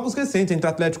 Até em jogos recentes entre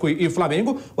Atlético e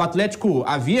Flamengo, o Atlético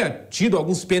havia tido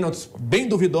alguns pênaltis bem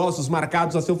duvidosos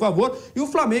marcados a seu favor e o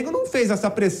Flamengo não fez essa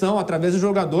pressão através do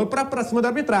jogador para cima da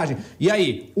arbitragem. E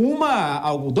aí,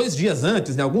 alguns dias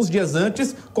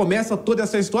antes, começa toda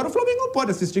essa história, o Flamengo não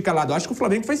pode assistir calado. Eu acho que o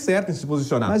Flamengo fez certo em se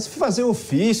posicionar. Mas fazer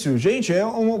ofício, gente, é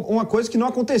uma coisa que não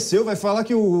aconteceu. Vai falar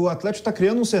que o Atlético está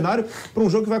criando um cenário para um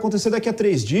jogo que vai acontecer daqui a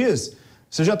 3 dias.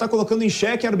 Você já está colocando em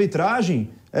xeque a arbitragem.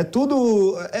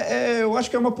 Eu acho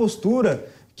que é uma postura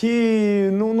que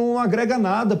não agrega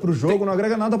nada pro jogo, não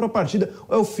agrega nada pra partida.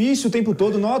 É ofício o tempo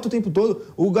todo, nota o tempo todo.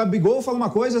 O Gabigol fala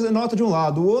uma coisa, é nota de um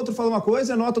lado. O outro fala uma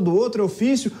coisa, é nota do outro, é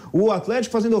ofício. O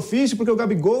Atlético fazendo ofício porque o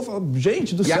Gabigol fala...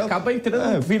 Gente do céu. E acaba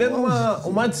virando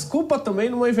uma desculpa também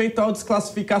numa eventual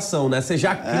desclassificação, né? Você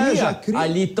já cria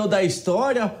ali toda a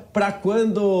história para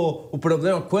quando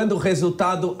o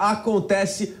resultado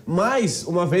acontece, mais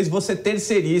uma vez você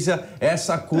terceiriza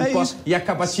essa culpa e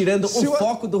acaba tirando o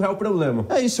foco do real problema.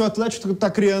 aí, se o Atlético está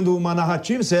criando uma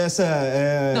narrativa, se essa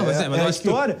é a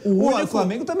história, o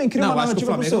Flamengo também cria uma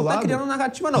narrativa pro seu lado. Não está criando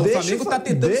narrativa, não. O Flamengo está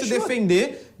tentando se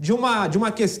defender de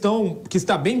uma questão que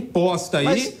está bem posta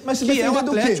aí, mas que é o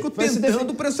Atlético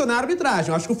tentando pressionar a arbitragem.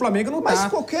 Eu acho que o Flamengo não está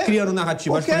criando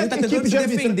narrativa. Acho que o Flamengo está tentando se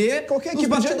defender dos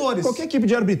bastidores. Qualquer equipe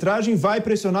de arbitragem vai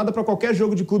pressionada para qualquer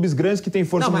jogo de clubes grandes que tem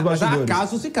força nos bastidores. Mas há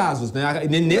casos e casos, né?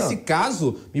 Nesse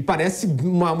caso, me parece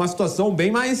uma situação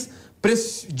bem mais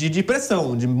de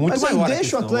pressão, de muito maior. Mas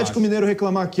deixa o Atlético Mineiro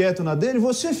reclamar quieto na dele,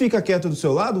 você fica quieto do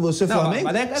seu lado, você Flamengo...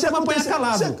 Mas é apanhar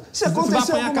calado. Se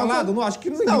acontecer apanhar calado, não acho que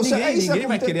ninguém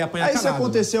vai querer apanhar calado. Aí se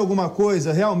acontecer alguma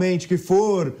coisa realmente que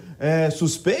for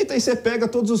suspeita, aí você pega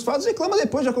todos os fatos e reclama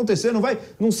depois de acontecer,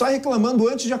 não sai reclamando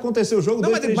antes de acontecer o jogo,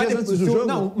 2-3 dias antes do jogo.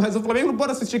 Não, mas o Flamengo não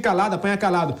pode assistir calado, apanhar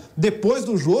calado. Depois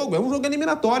do jogo, é um jogo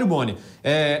eliminatório, Boni.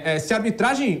 Se a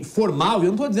arbitragem for mal, eu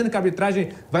não estou dizendo que a arbitragem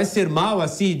vai ser mal,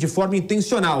 assim, de forma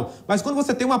intencional, mas quando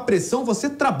você tem uma pressão, você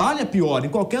trabalha pior, em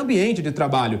qualquer ambiente de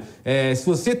trabalho. Se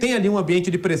você tem ali um ambiente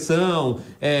de pressão,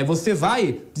 você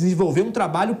vai desenvolver um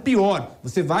trabalho pior,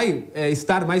 você vai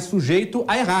estar mais sujeito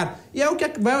a errar. E é o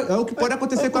que pode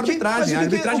acontecer com a arbitragem. A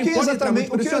arbitragem pode estar muito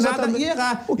pressionada e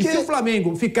errar. E se o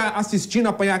Flamengo ficar assistindo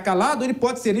apanhar calado, ele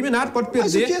pode ser eliminado, pode perder.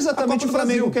 Mas o que exatamente o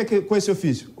Flamengo quer com esse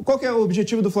ofício? Qual que é o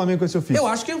objetivo do Flamengo com esse ofício? Eu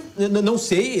acho que, eu não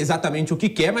sei exatamente o que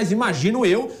quer, mas imagino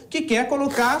eu que quer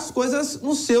colocar as coisas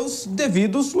nos seus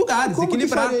devidos lugares,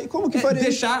 equilibrar. Como que faria?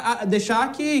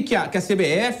 Deixar que a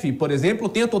CBF, por exemplo,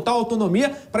 tenha total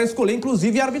autonomia para escolher,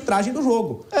 inclusive, a arbitragem do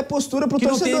jogo. É postura pro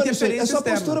torcedor. É só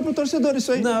postura pro torcedor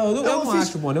isso aí. Não, eu não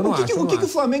acho, mano. O que o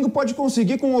Flamengo pode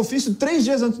conseguir com um ofício 3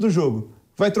 dias antes do jogo?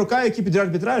 Vai trocar a equipe de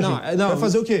arbitragem? Não. Vai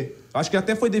fazer o quê? Acho que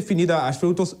até foi definida, acho que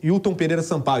foi o Hilton Pereira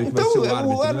Sampaio que vai ser o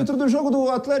árbitro. O árbitro do jogo do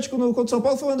Atlético contra o São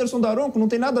Paulo foi o Anderson Daronco, não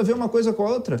tem nada a ver uma coisa com a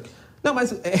outra. Não,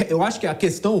 mas eu acho que a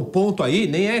questão, o ponto aí,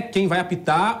 nem é quem vai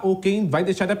apitar ou quem vai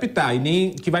deixar de apitar, e nem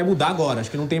que vai mudar agora,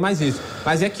 acho que não tem mais isso.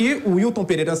 Mas é que o Hilton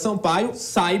Pereira Sampaio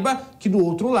saiba que do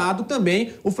outro lado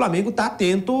também o Flamengo está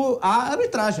atento à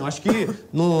arbitragem. Eu acho que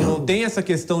não tem essa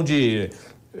questão de...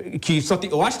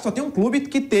 eu acho que só tem um clube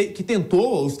que tentou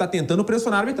ou está tentando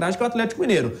pressionar a arbitragem, que é o Atlético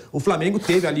Mineiro. O Flamengo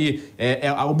teve ali,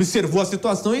 observou a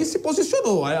situação e se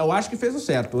posicionou. Eu acho que fez o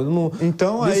certo. Eu não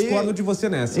discordo de você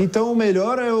nessa. Então o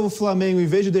melhor é o Flamengo, em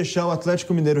vez de deixar o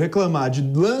Atlético Mineiro reclamar de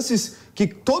lances que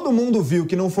todo mundo viu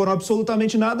que não foram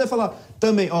absolutamente nada, é falar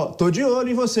também, tô de olho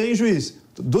em você, hein, juiz?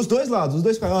 Dos dois lados,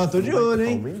 tô de olho,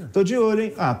 hein? Tô de olho,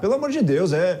 hein? Pelo amor de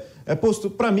Deus,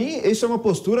 para mim, isso é uma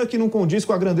postura que não condiz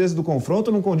com a grandeza do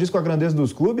confronto, não condiz com a grandeza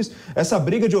dos clubes. Essa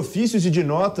briga de ofícios e de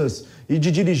notas e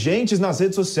de dirigentes nas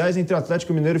redes sociais entre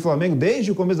Atlético Mineiro e Flamengo, desde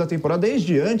o começo da temporada,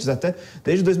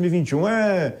 desde 2021,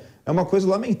 é uma coisa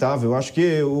lamentável. Eu acho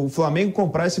que o Flamengo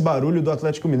comprar esse barulho do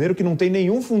Atlético Mineiro, que não tem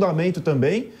nenhum fundamento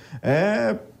também,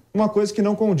 é uma coisa que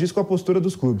não condiz com a postura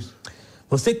dos clubes.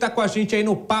 Você que está com a gente aí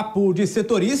no Papo de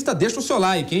Setorista, deixa o seu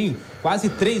like, hein? Quase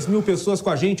 3 mil pessoas com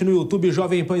a gente no YouTube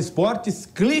Jovem Pan Esportes.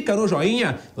 Clica no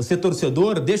joinha, você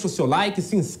torcedor, deixa o seu like,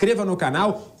 se inscreva no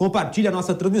canal, compartilhe a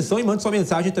nossa transmissão e mande sua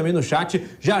mensagem também no chat.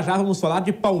 Já vamos falar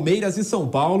de Palmeiras e São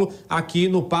Paulo aqui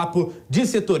no Papo de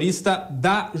Setorista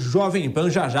da Jovem Pan.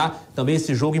 Já também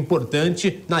esse jogo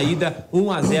importante na ida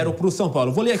 1-0 para o São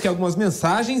Paulo. Vou ler aqui algumas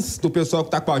mensagens do pessoal que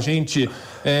está com a gente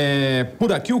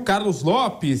por aqui. O Carlos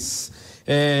Lopes...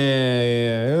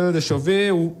 deixa eu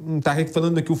ver, tá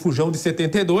falando aqui o Fujão de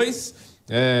 72,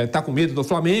 tá com medo do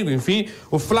Flamengo, enfim.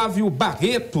 O Flávio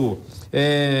Barreto,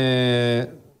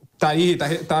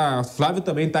 Flávio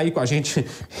também tá aí com a gente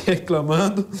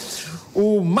reclamando.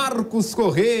 O Marcos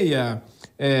Correia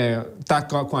tá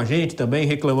com a gente também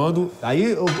reclamando. Aí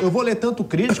eu vou ler tanto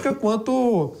crítica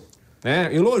quanto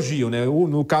elogio, né?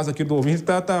 No caso aqui do ouvinte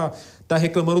tá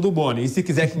reclamando do Boni. E se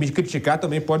quiser me criticar,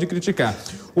 também pode criticar.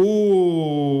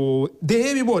 O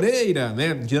DM Moreira,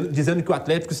 né? Dizendo que o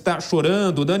Atlético está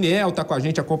chorando. O Daniel está com a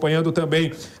gente acompanhando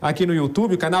também aqui no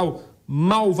YouTube. O canal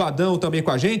Malvadão também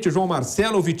com a gente. O João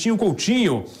Marcelo, o Vitinho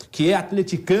Coutinho, que é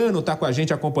atleticano, está com a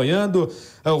gente acompanhando.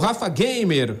 O Rafa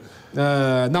Gamer,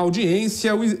 na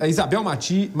audiência. A Isabel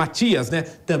Matias, né?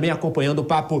 Também acompanhando o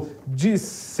Papo de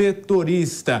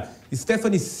Setorista.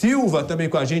 Stephanie Silva também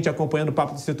com a gente acompanhando o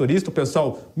Papo de Setorista. O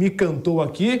pessoal me cantou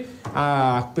aqui.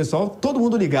 Pessoal, todo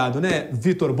mundo ligado, né?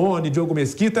 Vitor Boni, Diogo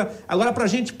Mesquita. Agora, pra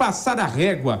gente passar a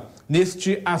régua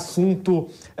neste assunto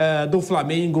do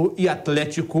Flamengo e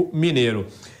Atlético Mineiro.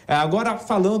 Agora,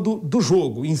 falando do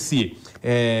jogo em si.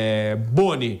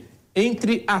 Boni,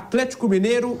 entre Atlético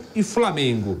Mineiro e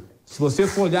Flamengo, se você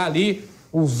for olhar ali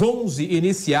os 11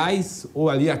 iniciais, ou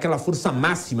ali aquela força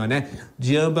máxima, né,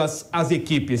 de ambas as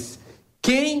equipes,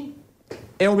 quem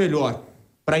é o melhor?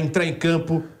 para entrar em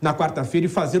campo na quarta-feira e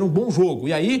fazer um bom jogo.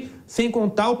 E aí, sem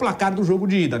contar o placar do jogo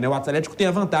de ida, né? O Atlético tem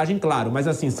a vantagem, claro, mas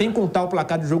assim, sem contar o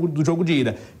placar do jogo de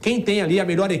ida. Quem tem ali a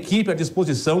melhor equipe à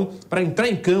disposição para entrar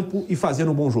em campo e fazer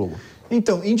um bom jogo?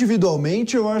 Então,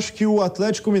 individualmente, eu acho que o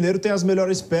Atlético Mineiro tem as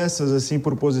melhores peças, assim,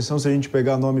 por posição, se a gente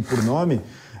pegar nome por nome.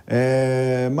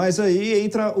 Mas aí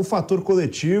entra o fator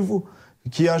coletivo,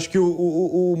 que acho que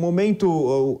o momento,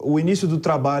 o início do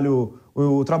trabalho,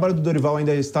 o trabalho do Dorival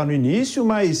ainda está no início,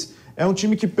 mas é um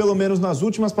time que, pelo menos nas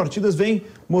últimas partidas, vem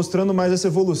mostrando mais essa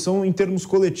evolução em termos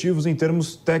coletivos, em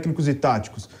termos técnicos e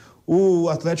táticos. O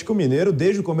Atlético Mineiro,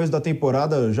 desde o começo da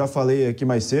temporada, já falei aqui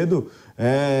mais cedo,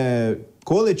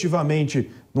 coletivamente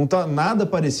não está nada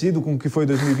parecido com o que foi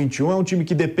 2021. É um time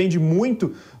que depende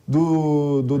muito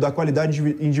da qualidade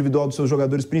individual dos seus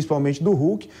jogadores, principalmente do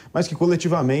Hulk, mas que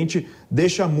coletivamente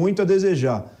deixa muito a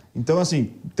desejar. Então,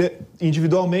 assim,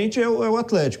 individualmente é o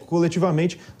Atlético.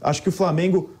 Coletivamente, acho que o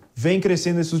Flamengo vem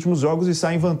crescendo nesses últimos jogos e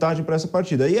sai em vantagem para essa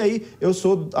partida. E aí eu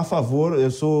sou a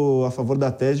favor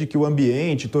da tese de que o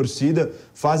ambiente, torcida,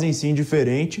 fazem sim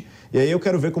diferente. E aí eu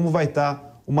quero ver como vai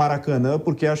estar o Maracanã,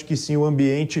 porque acho que sim, o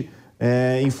ambiente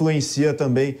influencia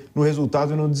também no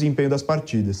resultado e no desempenho das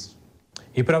partidas.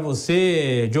 E para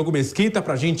você, Diogo Mesquita,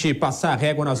 para a gente passar a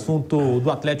régua no assunto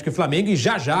do Atlético e Flamengo, e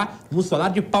já vamos falar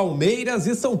de Palmeiras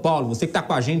e São Paulo. Você que está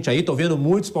com a gente aí, tô vendo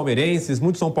muitos palmeirenses,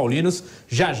 muitos São Paulinos,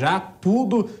 já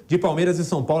tudo de Palmeiras e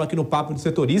São Paulo aqui no Papo de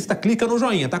Setorista. Clica no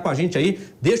joinha, tá com a gente aí,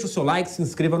 deixa o seu like, se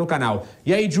inscreva no canal.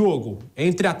 E aí, Diogo,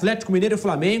 entre Atlético Mineiro e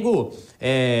Flamengo,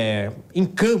 em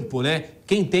campo, né?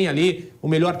 Quem tem ali o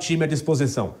melhor time à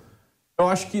disposição? Eu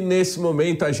acho que nesse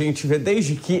momento a gente vê,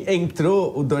 desde que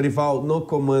entrou o Dorival no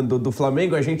comando do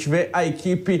Flamengo, a gente vê a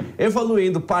equipe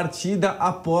evoluindo partida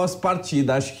após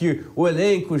partida. Acho que o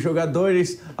elenco, os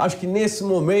jogadores, acho que nesse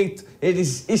momento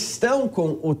eles estão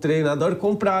com o treinador,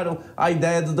 compraram a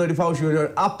ideia do Dorival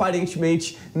Júnior,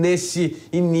 aparentemente, nesse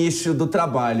início do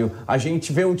trabalho. A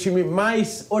gente vê um time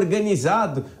mais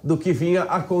organizado do que vinha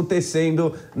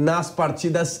acontecendo nas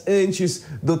partidas antes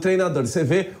do treinador. Você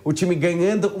vê o time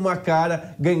ganhando uma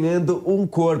cara, ganhando um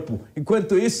corpo.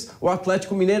 Enquanto isso, o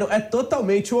Atlético Mineiro é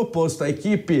totalmente o oposto. A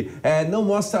equipe não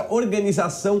mostra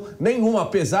organização nenhuma,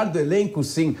 apesar do elenco,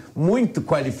 sim, muito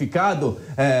qualificado.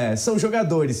 São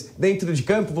jogadores. Dentro de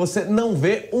campo, você não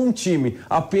vê um time,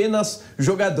 apenas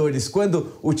jogadores.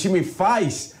 Quando o time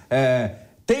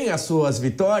tem as suas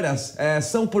vitórias,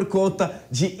 são por conta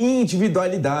de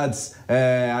individualidades.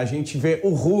 A gente vê o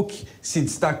Hulk se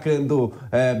destacando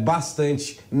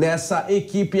bastante nessa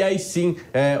equipe, e aí sim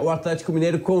o Atlético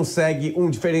Mineiro consegue um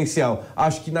diferencial.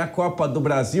 Acho que na Copa do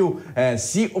Brasil,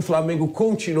 se o Flamengo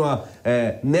continuar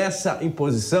nessa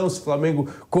imposição, se o Flamengo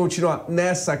continuar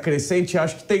nessa crescente,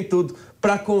 acho que tem tudo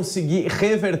para conseguir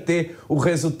reverter o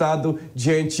resultado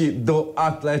diante do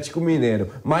Atlético Mineiro.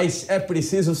 Mas é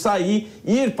preciso sair,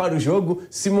 ir para o jogo,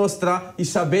 se mostrar e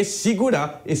saber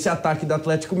segurar esse ataque do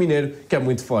Atlético Mineiro, que é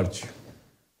muito forte.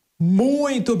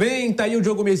 Muito bem, tá aí o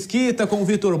Diogo Mesquita com o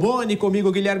Vitor Boni,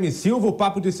 comigo Guilherme Silva, o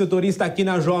Papo de Setorista aqui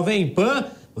na Jovem Pan.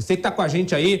 Você que tá com a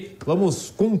gente aí, vamos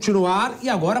continuar e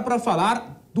agora para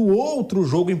falar do outro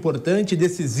jogo importante,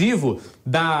 decisivo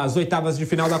das oitavas de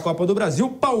final da Copa do Brasil,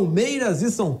 Palmeiras e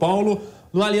São Paulo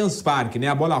no Allianz Parque, né?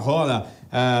 A bola rola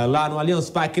lá no Allianz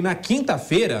Parque na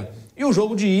quinta-feira e o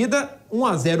jogo de ida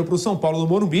 1-0 para o São Paulo no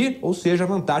Morumbi, ou seja,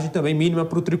 vantagem também mínima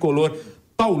para o tricolor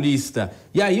paulista.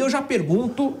 E aí eu já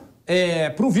pergunto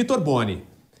para o Vitor Boni.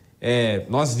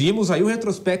 Nós vimos aí o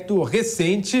retrospecto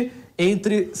recente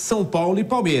entre São Paulo e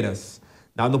Palmeiras.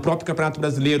 No próprio Campeonato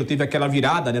Brasileiro teve aquela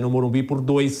virada, né, no Morumbi por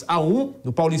 2-1.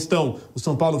 No Paulistão, o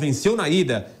São Paulo venceu na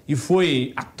ida e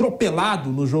foi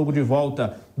atropelado no jogo de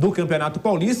volta do Campeonato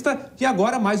Paulista. E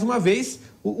agora, mais uma vez,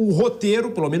 o roteiro,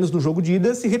 pelo menos no jogo de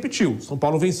ida, se repetiu. São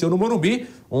Paulo venceu no Morumbi,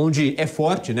 onde é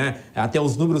forte, né? Até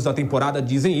os números da temporada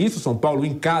dizem isso. São Paulo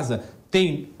em casa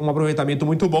tem um aproveitamento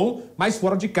muito bom, mas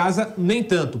fora de casa nem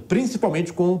tanto,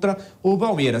 principalmente contra o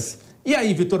Palmeiras. E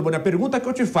aí, Vitor Boni, a pergunta que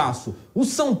eu te faço, o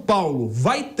São Paulo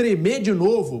vai tremer de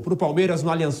novo para o Palmeiras no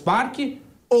Allianz Parque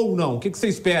ou não? O que você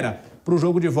espera para o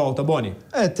jogo de volta, Boni?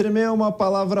 Tremer é uma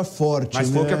palavra forte, mas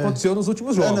foi o que aconteceu nos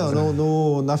últimos jogos.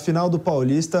 Na final do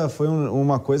Paulista foi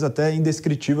uma coisa até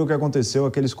indescritível que aconteceu,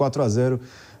 aqueles 4-0,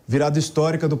 virada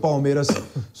histórica do Palmeiras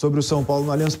sobre o São Paulo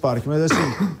no Allianz Parque. Mas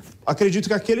assim, acredito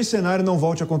que aquele cenário não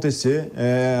volte a acontecer,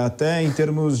 até em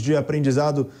termos de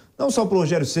aprendizado, não só para o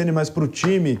Rogério Ceni, mas para o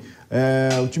time.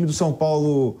 O time do São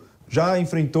Paulo já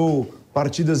enfrentou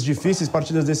partidas difíceis,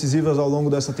 partidas decisivas ao longo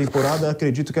dessa temporada,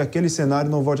 acredito que aquele cenário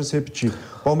não volte a se repetir.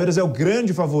 O Palmeiras é o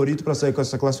grande favorito para sair com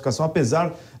essa classificação,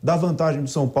 apesar da vantagem do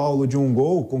São Paulo de 1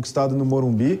 gol conquistado no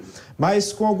Morumbi,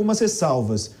 mas com algumas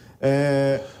ressalvas.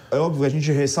 É óbvio, a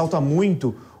gente ressalta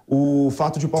muito o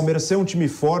fato de o Palmeiras ser um time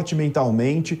forte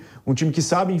mentalmente, um time que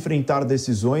sabe enfrentar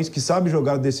decisões, que sabe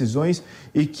jogar decisões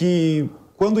e que,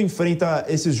 quando enfrenta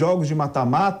esses jogos de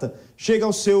mata-mata, chega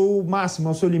ao seu máximo,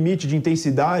 ao seu limite de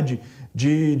intensidade,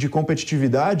 de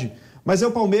competitividade. Mas é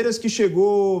o Palmeiras que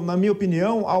chegou, na minha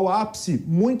opinião, ao ápice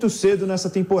muito cedo nessa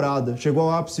temporada. Chegou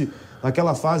ao ápice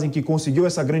naquela fase em que conseguiu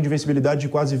essa grande invencibilidade de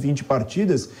quase 20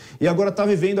 partidas e agora está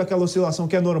vivendo aquela oscilação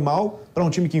que é normal para um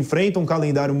time que enfrenta um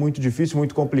calendário muito difícil,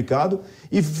 muito complicado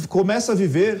e começa a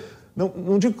viver,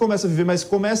 não digo que começa a viver, mas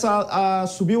começa a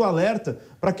subir o alerta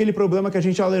para aquele problema que a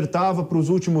gente alertava para os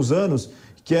últimos anos,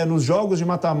 que é nos jogos de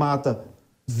mata-mata,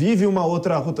 vive uma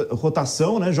outra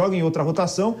rotação, né? Joga em outra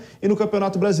rotação e no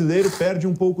Campeonato Brasileiro perde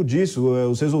um pouco disso.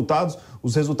 Os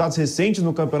resultados recentes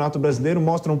no Campeonato Brasileiro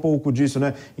mostram um pouco disso,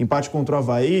 né? Empate contra o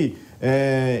Avaí,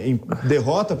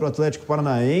 derrota para o Atlético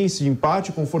Paranaense,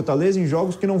 empate com o Fortaleza em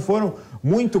jogos que não foram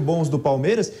muito bons do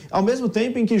Palmeiras, ao mesmo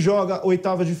tempo em que joga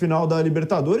oitava de final da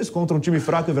Libertadores contra um time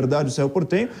fraco, é verdade, o Cerro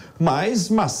Porteño, mas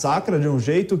massacra de um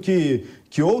jeito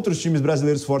que outros times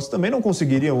brasileiros fortes também não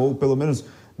conseguiriam, ou pelo menos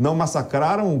não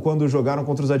massacraram quando jogaram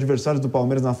contra os adversários do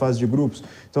Palmeiras na fase de grupos.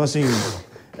 Então, assim,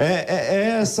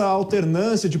 é essa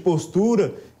alternância de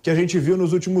postura que a gente viu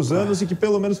nos últimos anos e que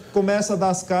pelo menos começa a dar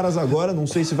as caras agora. Não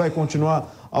sei se vai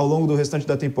continuar ao longo do restante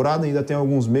da temporada, ainda tem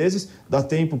alguns meses. Dá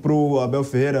tempo para o Abel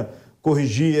Ferreira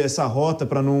corrigir essa rota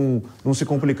para não se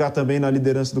complicar também na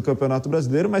liderança do Campeonato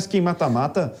Brasileiro, mas que em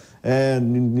mata-mata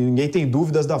ninguém tem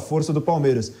dúvidas da força do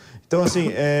Palmeiras. Então,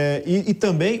 assim, e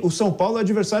também o São Paulo é o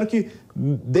adversário que,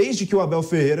 desde que o Abel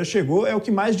Ferreira chegou, é o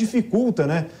que mais dificulta,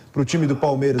 né, para o time do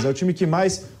Palmeiras. É o time que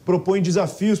mais propõe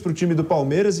desafios para o time do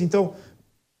Palmeiras. Então,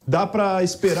 dá para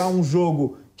esperar um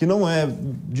jogo que não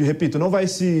repito, não vai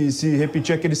se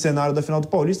repetir aquele cenário da final do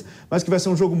Paulista, mas que vai ser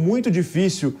um jogo muito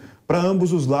difícil para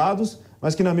ambos os lados,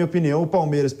 mas que, na minha opinião, o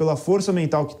Palmeiras, pela força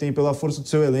mental que tem, pela força do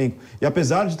seu elenco, e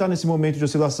apesar de estar nesse momento de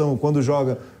oscilação, quando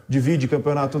joga, divide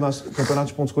campeonato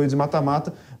de pontos corridos e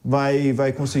mata-mata,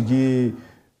 vai conseguir,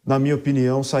 na minha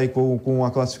opinião, sair com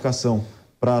a classificação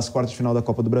para as quartas de final da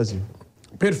Copa do Brasil.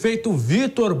 Perfeito,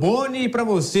 Vitor Boni. E para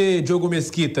você, Diogo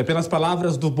Mesquita, pelas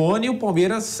palavras do Boni, o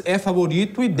Palmeiras é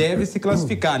favorito e deve se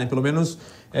classificar, né? Pelo menos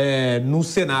no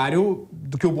cenário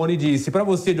do que o Boni disse. Para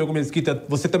você, Diogo Mesquita,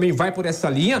 você também vai por essa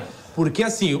linha, porque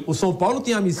assim, o São Paulo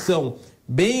tem a missão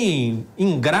bem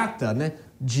ingrata, né,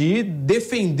 de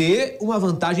defender uma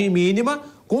vantagem mínima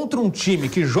contra um time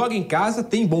que joga em casa,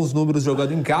 tem bons números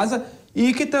jogando em casa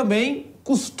e que também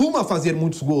costuma fazer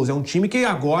muitos gols. É um time que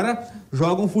agora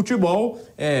joga um futebol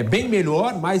bem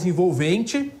melhor, mais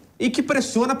envolvente e que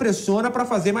pressiona para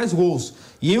fazer mais gols.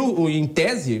 E em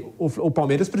tese, o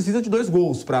Palmeiras precisa de 2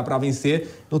 gols para vencer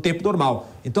no tempo normal.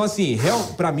 Então, assim,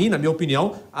 para mim, na minha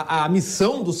opinião, a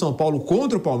missão do São Paulo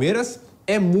contra o Palmeiras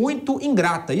é muito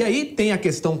ingrata. E aí tem a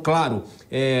questão, claro,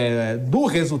 do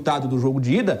resultado do jogo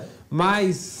de ida,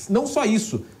 mas não só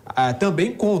isso.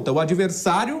 Também conta o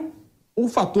adversário, o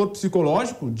fator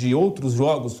psicológico de outros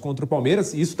jogos contra o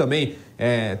Palmeiras, isso também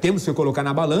temos que colocar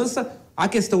na balança, a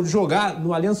questão de jogar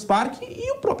no Allianz Parque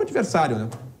e o próprio adversário, né?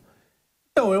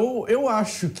 Então, eu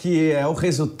acho que o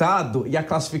resultado e a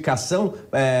classificação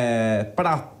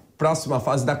para a próxima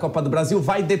fase da Copa do Brasil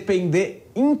vai depender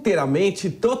inteiramente,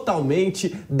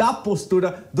 totalmente da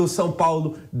postura do São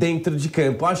Paulo dentro de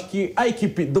campo. Acho que a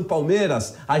equipe do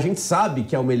Palmeiras, a gente sabe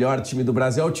que é o melhor time do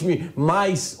Brasil, é o time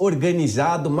mais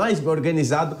organizado, mais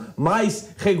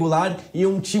regular e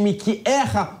um time que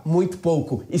erra muito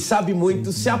pouco e sabe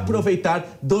muito se aproveitar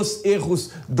dos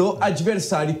erros do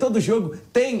adversário. E todo jogo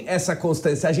tem essa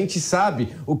constância. A gente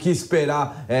sabe o que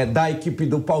esperar da equipe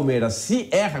do Palmeiras. Se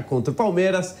erra contra o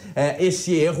Palmeiras,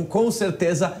 esse erro com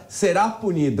certeza será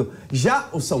punido. Já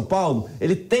o São Paulo,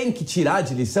 ele tem que tirar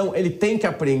de lição, ele tem que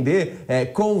aprender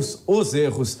com os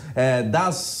erros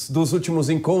dos últimos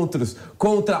encontros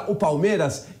contra o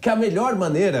Palmeiras, que a melhor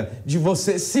maneira de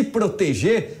você se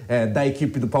proteger da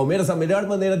equipe do Palmeiras, a melhor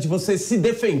maneira de você se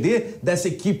defender dessa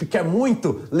equipe que é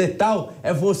muito letal,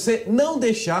 é você não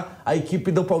deixar a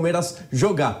equipe do Palmeiras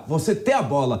jogar. Você ter a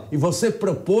bola e você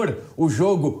propor o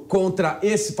jogo contra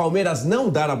esse Palmeiras, não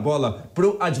dar a bola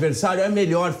pro adversário, é a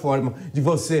melhor forma de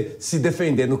você se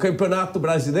defender. No Campeonato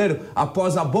Brasileiro,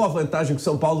 após a boa vantagem que o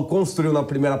São Paulo construiu na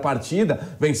primeira partida,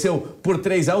 venceu por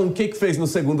 3-1, o que fez no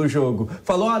segundo jogo?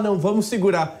 Falou, não, vamos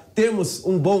segurar. temos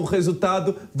um bom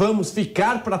resultado, vamos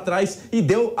ficar para trás, e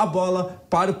deu a bola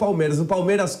para o Palmeiras. O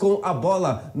Palmeiras com a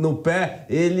bola no pé,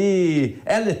 ele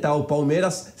é letal. O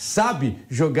Palmeiras sabe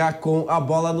jogar com a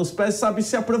bola nos pés, sabe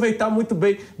se aproveitar muito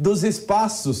bem dos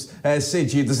espaços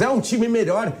cedidos. É um time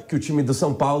melhor que o time do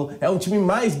São Paulo, é um time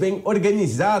mais bem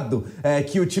organizado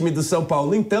que o time do São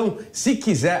Paulo. Então, se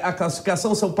quiser a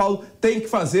classificação, São Paulo tem que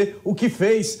fazer o que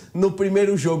fez no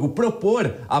primeiro jogo,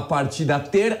 propor a partida,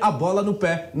 ter a bola no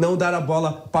pé, não dar a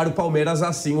bola para o Palmeiras.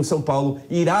 Assim o São Paulo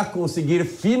irá conseguir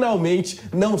finalmente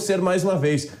não ser mais uma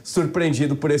vez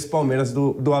surpreendido por esse Palmeiras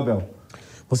do Abel.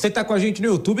 Você que tá com a gente no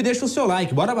YouTube, deixa o seu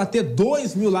like. Bora bater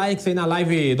 2.000 likes aí na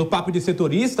live do Papo de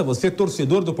Setorista. Você,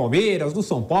 torcedor do Palmeiras, do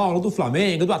São Paulo, do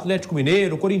Flamengo, do Atlético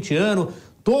Mineiro, corintiano,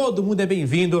 todo mundo é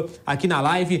bem-vindo aqui na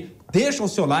live. Deixa o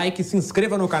seu like, se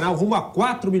inscreva no canal, rumo a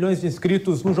 4 milhões de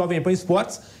inscritos no Jovem Pan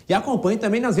Esportes, e acompanhe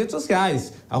também nas redes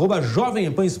sociais, @Jovem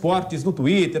Pan Esportes no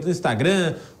Twitter, no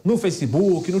Instagram, no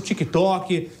Facebook, no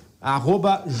TikTok,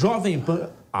 @Jovem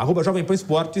Pan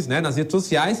Esportes, né, nas redes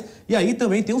sociais. E aí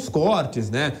também tem os cortes,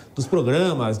 né, dos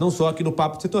programas, não só aqui do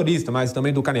Papo de Setorista, mas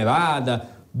também do Canelada,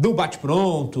 do Bate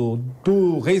Pronto,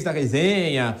 do Reis da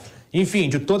Resenha, enfim,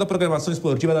 de toda a programação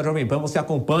esportiva da Jovem Pan. Você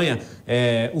acompanha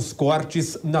os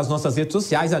cortes nas nossas redes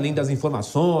sociais, além das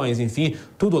informações, enfim,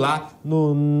 tudo lá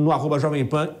no @Jovem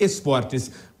Pan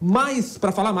Esportes. Mas,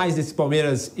 para falar mais desse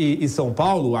Palmeiras e São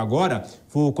Paulo, agora,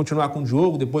 vou continuar com o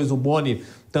Diogo, depois o Boni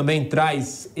também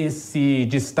traz esse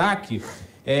destaque.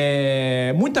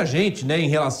 Muita gente, né, em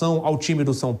relação ao time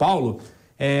do São Paulo,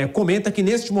 comenta que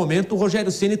neste momento o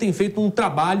Rogério Ceni tem feito um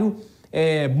trabalho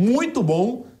muito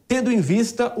bom, tendo em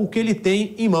vista o que ele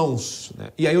tem em mãos, né?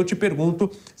 E aí eu te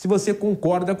pergunto se você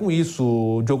concorda com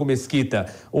isso, Diogo Mesquita,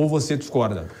 ou você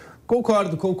discorda?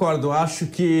 Concordo. Acho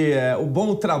que o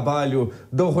bom trabalho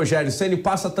do Rogério Ceni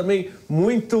passa também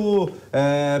muito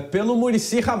pelo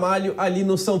Muricy Ramalho ali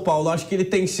no São Paulo. Acho que ele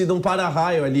tem sido um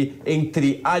para-raio ali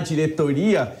entre a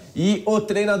diretoria e o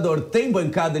treinador. Tem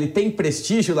bancado, ele tem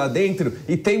prestígio lá dentro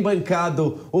e tem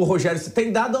bancado o Rogério.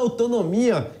 Tem dado a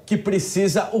autonomia que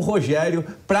precisa o Rogério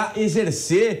para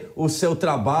exercer o seu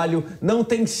trabalho. Não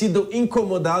tem sido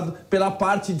incomodado pela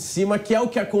parte de cima, que é o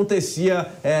que acontecia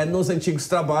nos antigos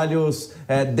trabalhos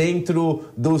dentro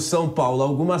do São Paulo.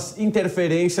 Algumas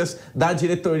interferências da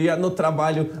diretoria no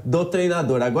trabalho do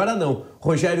treinador. Agora não.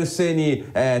 Rogério Ceni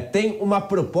tem uma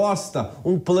proposta,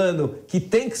 um plano que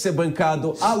tem que ser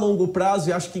bancado a longo prazo,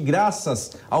 e acho que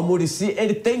graças ao Muricy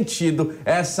ele tem tido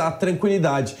essa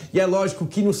tranquilidade. E é lógico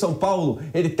que no São Paulo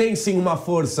ele tem sim uma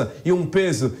força e um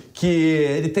peso que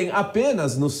ele tem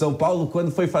apenas no São Paulo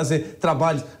quando foi fazer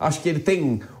trabalhos. Acho que ele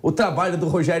tem o trabalho do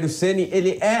Rogério Ceni,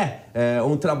 ele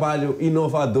um trabalho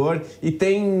inovador e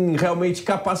tem realmente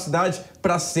capacidade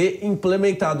para ser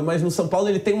implementado. Mas no São Paulo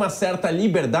ele tem uma certa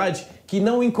liberdade que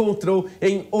não encontrou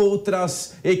em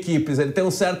outras equipes. Ele tem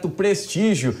um certo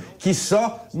prestígio que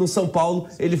só no São Paulo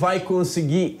ele vai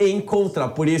conseguir encontrar.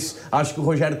 Por isso, acho que o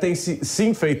Rogério tem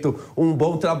sim feito um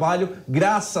bom trabalho,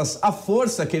 graças à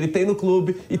força que ele tem no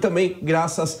clube e também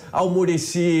graças ao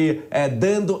Muricy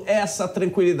dando essa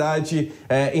tranquilidade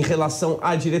em relação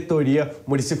à diretoria.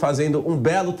 Muricy fazendo um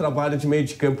belo trabalho de meio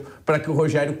de campo para que o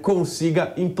Rogério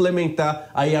consiga implementar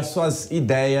aí as suas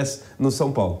ideias no São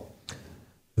Paulo.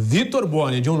 Vitor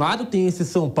Boni, de um lado tem esse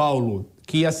São Paulo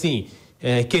que, assim,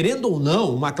 querendo ou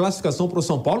não, uma classificação para o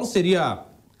São Paulo seria,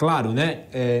 claro, né,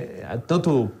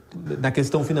 tanto na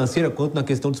questão financeira quanto na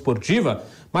questão desportiva,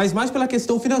 mas mais pela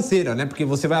questão financeira, né, porque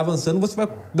você vai avançando, você vai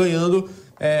ganhando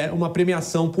uma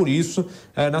premiação por isso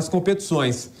nas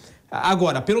competições.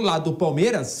 Agora, pelo lado do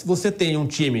Palmeiras, você tem um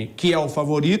time que é o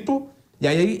favorito. E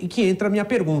aí que entra a minha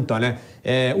pergunta, né?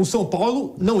 O São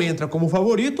Paulo não entra como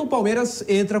favorito, o Palmeiras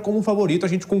entra como favorito, a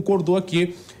gente concordou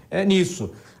aqui nisso.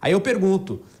 Aí eu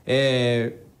pergunto,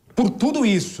 por tudo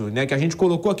isso, né, que a gente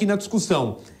colocou aqui na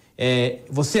discussão,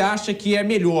 você acha que é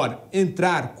melhor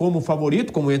entrar como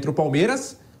favorito, como entra o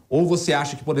Palmeiras, ou você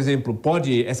acha que, por exemplo,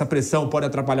 essa pressão pode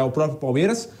atrapalhar o próprio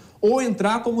Palmeiras, ou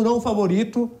entrar como não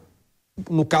favorito,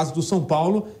 no caso do São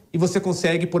Paulo, e você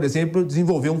consegue, por exemplo,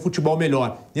 desenvolver um futebol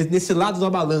melhor? Nesse lado da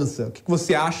balança, o que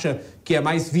você acha que é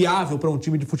mais viável para um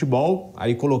time de futebol,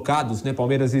 aí colocados, né,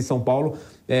 Palmeiras e São Paulo,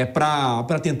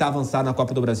 para tentar avançar na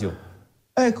Copa do Brasil?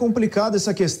 É complicada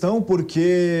essa questão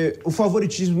porque o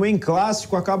favoritismo em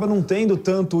clássico acaba não tendo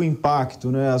tanto impacto,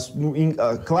 né?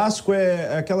 Clássico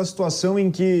é aquela situação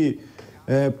em que,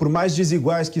 por mais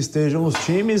desiguais que estejam os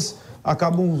times,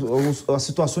 acabam as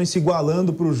situações se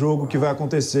igualando para o jogo que vai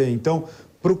acontecer. Então,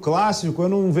 para o clássico, eu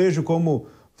não vejo como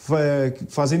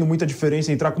fazendo muita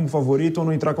diferença entrar como favorito ou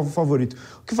não entrar como favorito.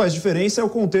 O que faz diferença é o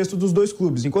contexto dos dois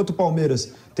clubes. Enquanto o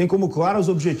Palmeiras tem como claros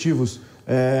objetivos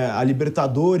a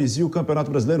Libertadores e o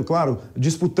Campeonato Brasileiro, claro,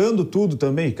 disputando tudo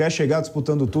também, quer chegar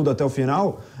disputando tudo até o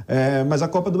final, mas a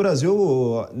Copa do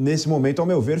Brasil, nesse momento, ao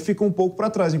meu ver, fica um pouco para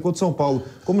trás. Enquanto São Paulo,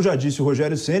 como já disse o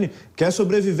Rogério Ceni, quer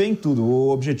sobreviver em tudo. O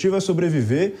objetivo é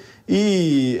sobreviver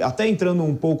e, até entrando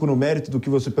um pouco no mérito do que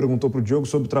você perguntou para o Diogo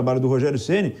sobre o trabalho do Rogério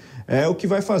Ceni, é o que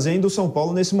vai fazendo o São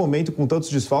Paulo nesse momento, com tantos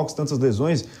desfalques, tantas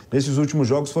lesões. Nesses últimos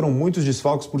jogos foram muitos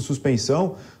desfalques por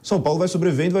suspensão. São Paulo vai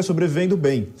sobrevivendo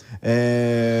bem.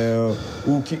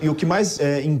 O que mais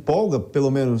empolga,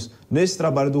 pelo menos nesse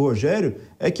trabalho do Rogério,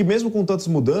 é que mesmo com tantas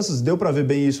mudanças, deu para ver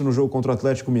bem isso no jogo contra o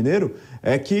Atlético Mineiro,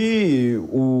 é que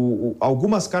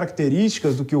algumas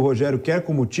características do que o Rogério quer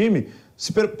como time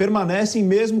permanecem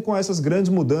mesmo com essas grandes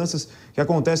mudanças que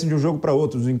acontecem de um jogo para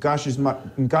outro, os encaixes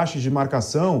de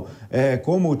marcação,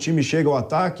 como o time chega ao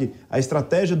ataque, a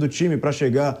estratégia do time para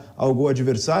chegar ao gol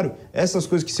adversário, essas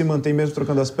coisas que se mantêm mesmo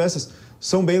trocando as peças,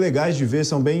 são bem legais de ver,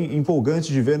 são bem empolgantes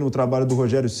de ver no trabalho do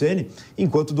Rogério Ceni,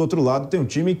 enquanto do outro lado tem um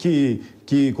time que,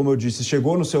 como eu disse,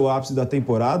 chegou no seu ápice da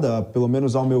temporada, pelo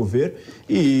menos ao meu ver,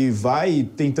 e vai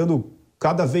tentando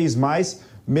cada vez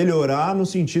mais melhorar no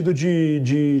sentido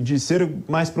de ser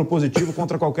mais propositivo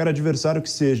contra qualquer adversário que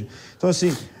seja. Então,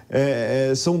 assim,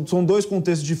 são dois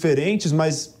contextos diferentes,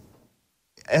 mas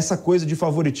essa coisa de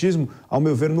favoritismo, ao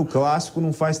meu ver, no clássico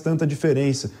não faz tanta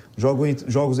diferença.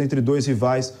 Jogos entre dois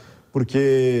rivais,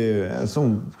 porque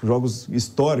são jogos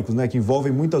históricos, né, que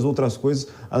envolvem muitas outras coisas,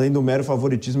 além do mero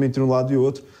favoritismo entre um lado e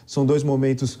outro. São dois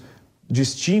momentos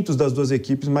distintos das duas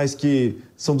equipes, mas que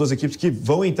são duas equipes que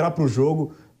vão entrar para o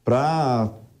jogo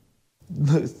para,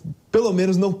 pelo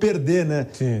menos, não perder, né?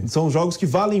 Sim. São jogos que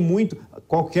valem muito,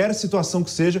 qualquer situação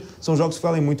que seja, são jogos que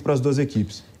valem muito para as duas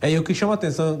equipes. E o que chama a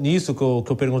atenção nisso, que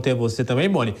eu perguntei a você também,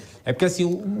 Boni, é porque, assim,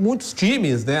 muitos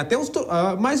times, né, até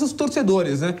mais os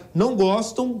torcedores, né, não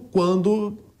gostam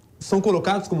quando são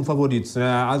colocados como favoritos, né?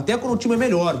 Até quando o time é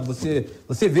melhor,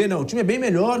 você vê, não, o time é bem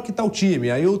melhor que tal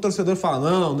time, aí o torcedor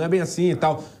fala, não é bem assim e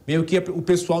tal, meio que o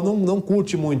pessoal não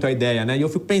curte muito a ideia, né? E eu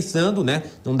fico pensando, né,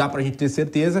 não dá pra gente ter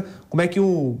certeza como é que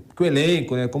o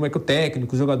elenco, né, como é que o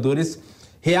técnico, os jogadores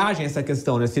reagem a essa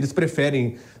questão, né? Se eles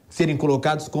preferem serem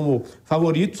colocados como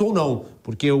favoritos ou não.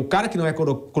 Porque o cara que não é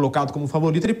colocado como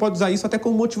favorito, ele pode usar isso até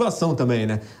como motivação também,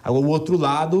 né? O outro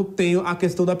lado tem a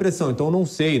questão da pressão. Então, eu não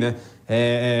sei, né?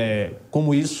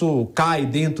 Como isso cai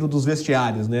dentro dos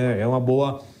vestiários, né? É uma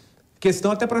boa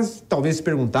questão até para talvez se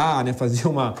perguntar, né? Fazer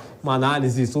uma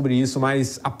análise sobre isso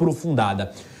mais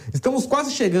aprofundada. Estamos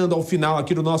quase chegando ao final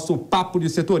aqui do nosso Papo de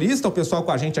Setorista. O pessoal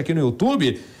com a gente aqui no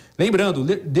YouTube. Lembrando,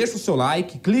 deixa o seu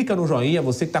like, clica no joinha,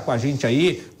 você que está com a gente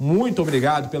aí, muito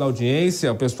obrigado pela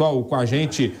audiência, o pessoal com a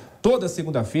gente toda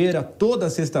segunda-feira, toda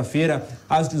sexta-feira,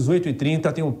 às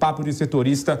 18h30, tem um Papo de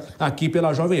Setorista aqui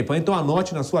pela Jovem Pan, então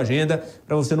anote na sua agenda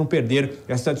para você não perder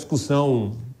essa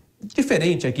discussão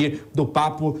diferente aqui do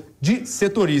Papo de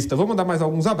Setorista. Vamos dar mais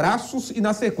alguns abraços e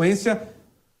na sequência,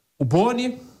 o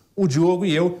Boni, o Diogo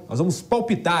e eu, nós vamos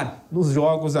palpitar nos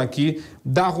jogos aqui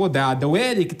da rodada. O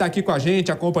Eric está aqui com a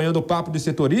gente, acompanhando o Papo de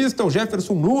Setorista. O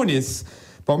Jefferson Nunes.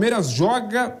 Palmeiras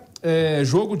joga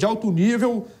jogo de alto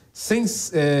nível sem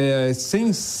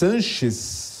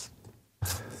Sanches.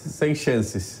 Sem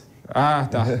chances. Ah,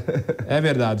 tá. É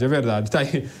verdade. Tá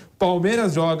aí.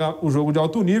 Palmeiras joga o jogo de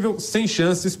alto nível sem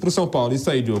chances para o São Paulo.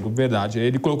 Isso aí, Diogo, verdade.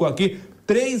 Ele colocou aqui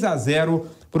 3-0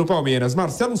 para o Palmeiras.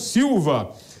 Marcelo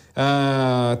Silva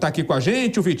tá aqui com a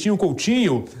gente, o Vitinho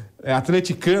Coutinho,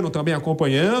 atleticano também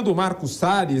acompanhando, o Marcos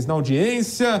Salles na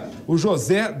audiência, o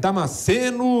José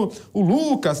Damasceno, o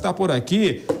Lucas está por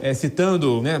aqui,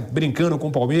 citando, né, brincando com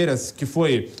o Palmeiras, que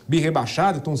foi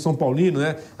rebaixado, então São Paulino,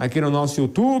 né, aqui no nosso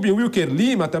YouTube, o Wilker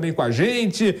Lima também com a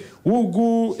gente,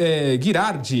 Hugo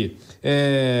Girardi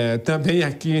também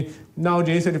aqui na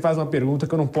audiência. Ele faz uma pergunta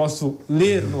que eu não posso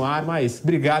ler no ar, mas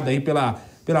obrigado aí pela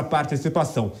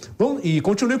participação. Vamos, e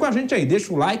continue com a gente aí,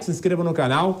 deixa o like, se inscreva no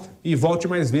canal e volte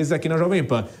mais vezes aqui na Jovem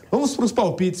Pan. Vamos para os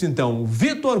palpites então.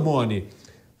 Vitor Boni,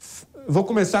 vou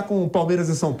começar com Palmeiras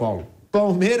e São Paulo.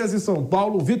 Palmeiras e São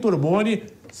Paulo, Vitor Boni,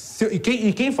 e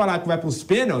quem falar que vai para os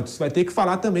pênaltis, vai ter que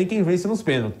falar também quem vence nos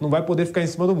pênaltis, não vai poder ficar em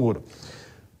cima do muro.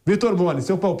 Vitor Boni,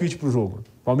 seu palpite para o jogo.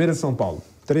 Palmeiras e São Paulo.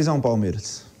 3-1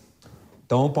 Palmeiras.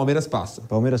 Então, Palmeiras passa.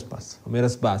 Palmeiras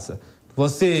passa.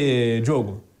 Você,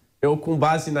 Diogo? Eu, com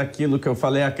base naquilo que eu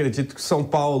falei, acredito que o São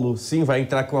Paulo, sim, vai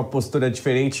entrar com uma postura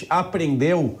diferente.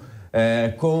 Aprendeu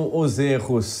com os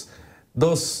erros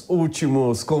dos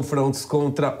últimos confrontos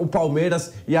contra o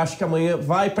Palmeiras e acho que amanhã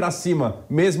vai para cima,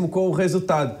 mesmo com o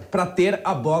resultado, para ter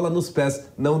a bola nos pés,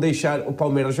 não deixar o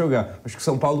Palmeiras jogar. Acho que o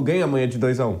São Paulo ganha amanhã de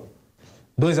 2-1.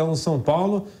 2-1 São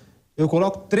Paulo. Eu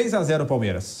coloco 3-0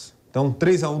 Palmeiras. Então,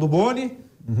 3-1 do Boni,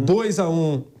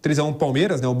 2-1, 3-1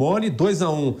 Palmeiras, né, o Boni,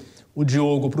 2-1 o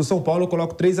Diogo para o São Paulo, eu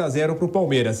coloco 3-0 para o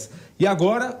Palmeiras. E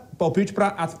agora, palpite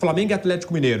para Flamengo e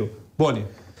Atlético Mineiro. Boni.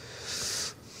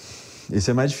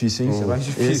 Esse é mais difícil, hein? Esse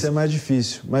é mais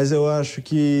difícil. Mas eu acho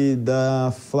que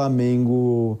dá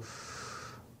Flamengo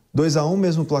 2-1,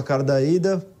 mesmo placar da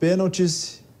ida,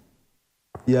 pênaltis,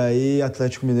 e aí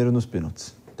Atlético Mineiro nos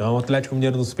pênaltis. Então, Atlético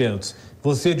Mineiro nos pênaltis.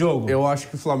 Você, Diogo? Eu acho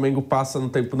que o Flamengo passa no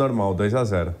tempo normal,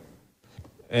 2-0.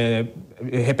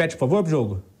 Repete, por favor,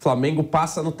 Diogo. Flamengo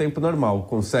passa no tempo normal,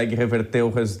 consegue reverter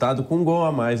o resultado com um gol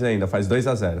a mais ainda, faz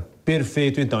 2-0.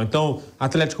 Perfeito, então. Então,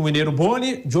 Atlético Mineiro,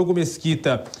 Boni, Diogo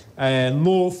Mesquita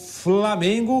no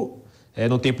Flamengo,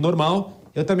 no tempo normal.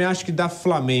 Eu também acho que dá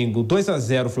Flamengo,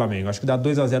 2-0 Flamengo. Acho que dá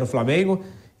 2-0 Flamengo.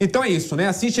 Então é isso, né?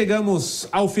 Assim chegamos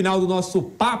ao final do nosso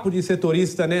Papo de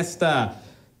Setorista nesta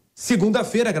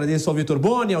segunda-feira. Agradeço ao Vitor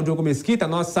Boni, ao Diogo Mesquita, a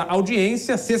nossa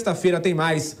audiência. Sexta-feira tem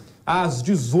mais às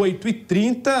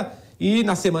 18h30 e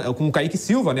na semana com o Kaique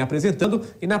Silva, né, apresentando,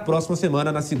 e na próxima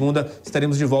semana, na segunda,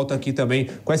 estaremos de volta aqui também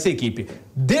com essa equipe.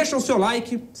 Deixa o seu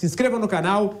like, se inscreva no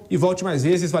canal e volte mais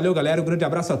vezes. Valeu, galera, um grande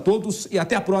abraço a todos e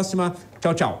até a próxima.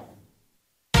 Tchau, tchau.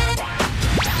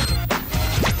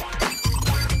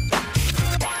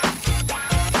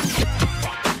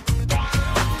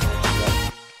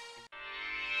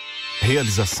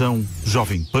 Realização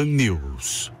Jovem Pan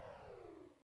News.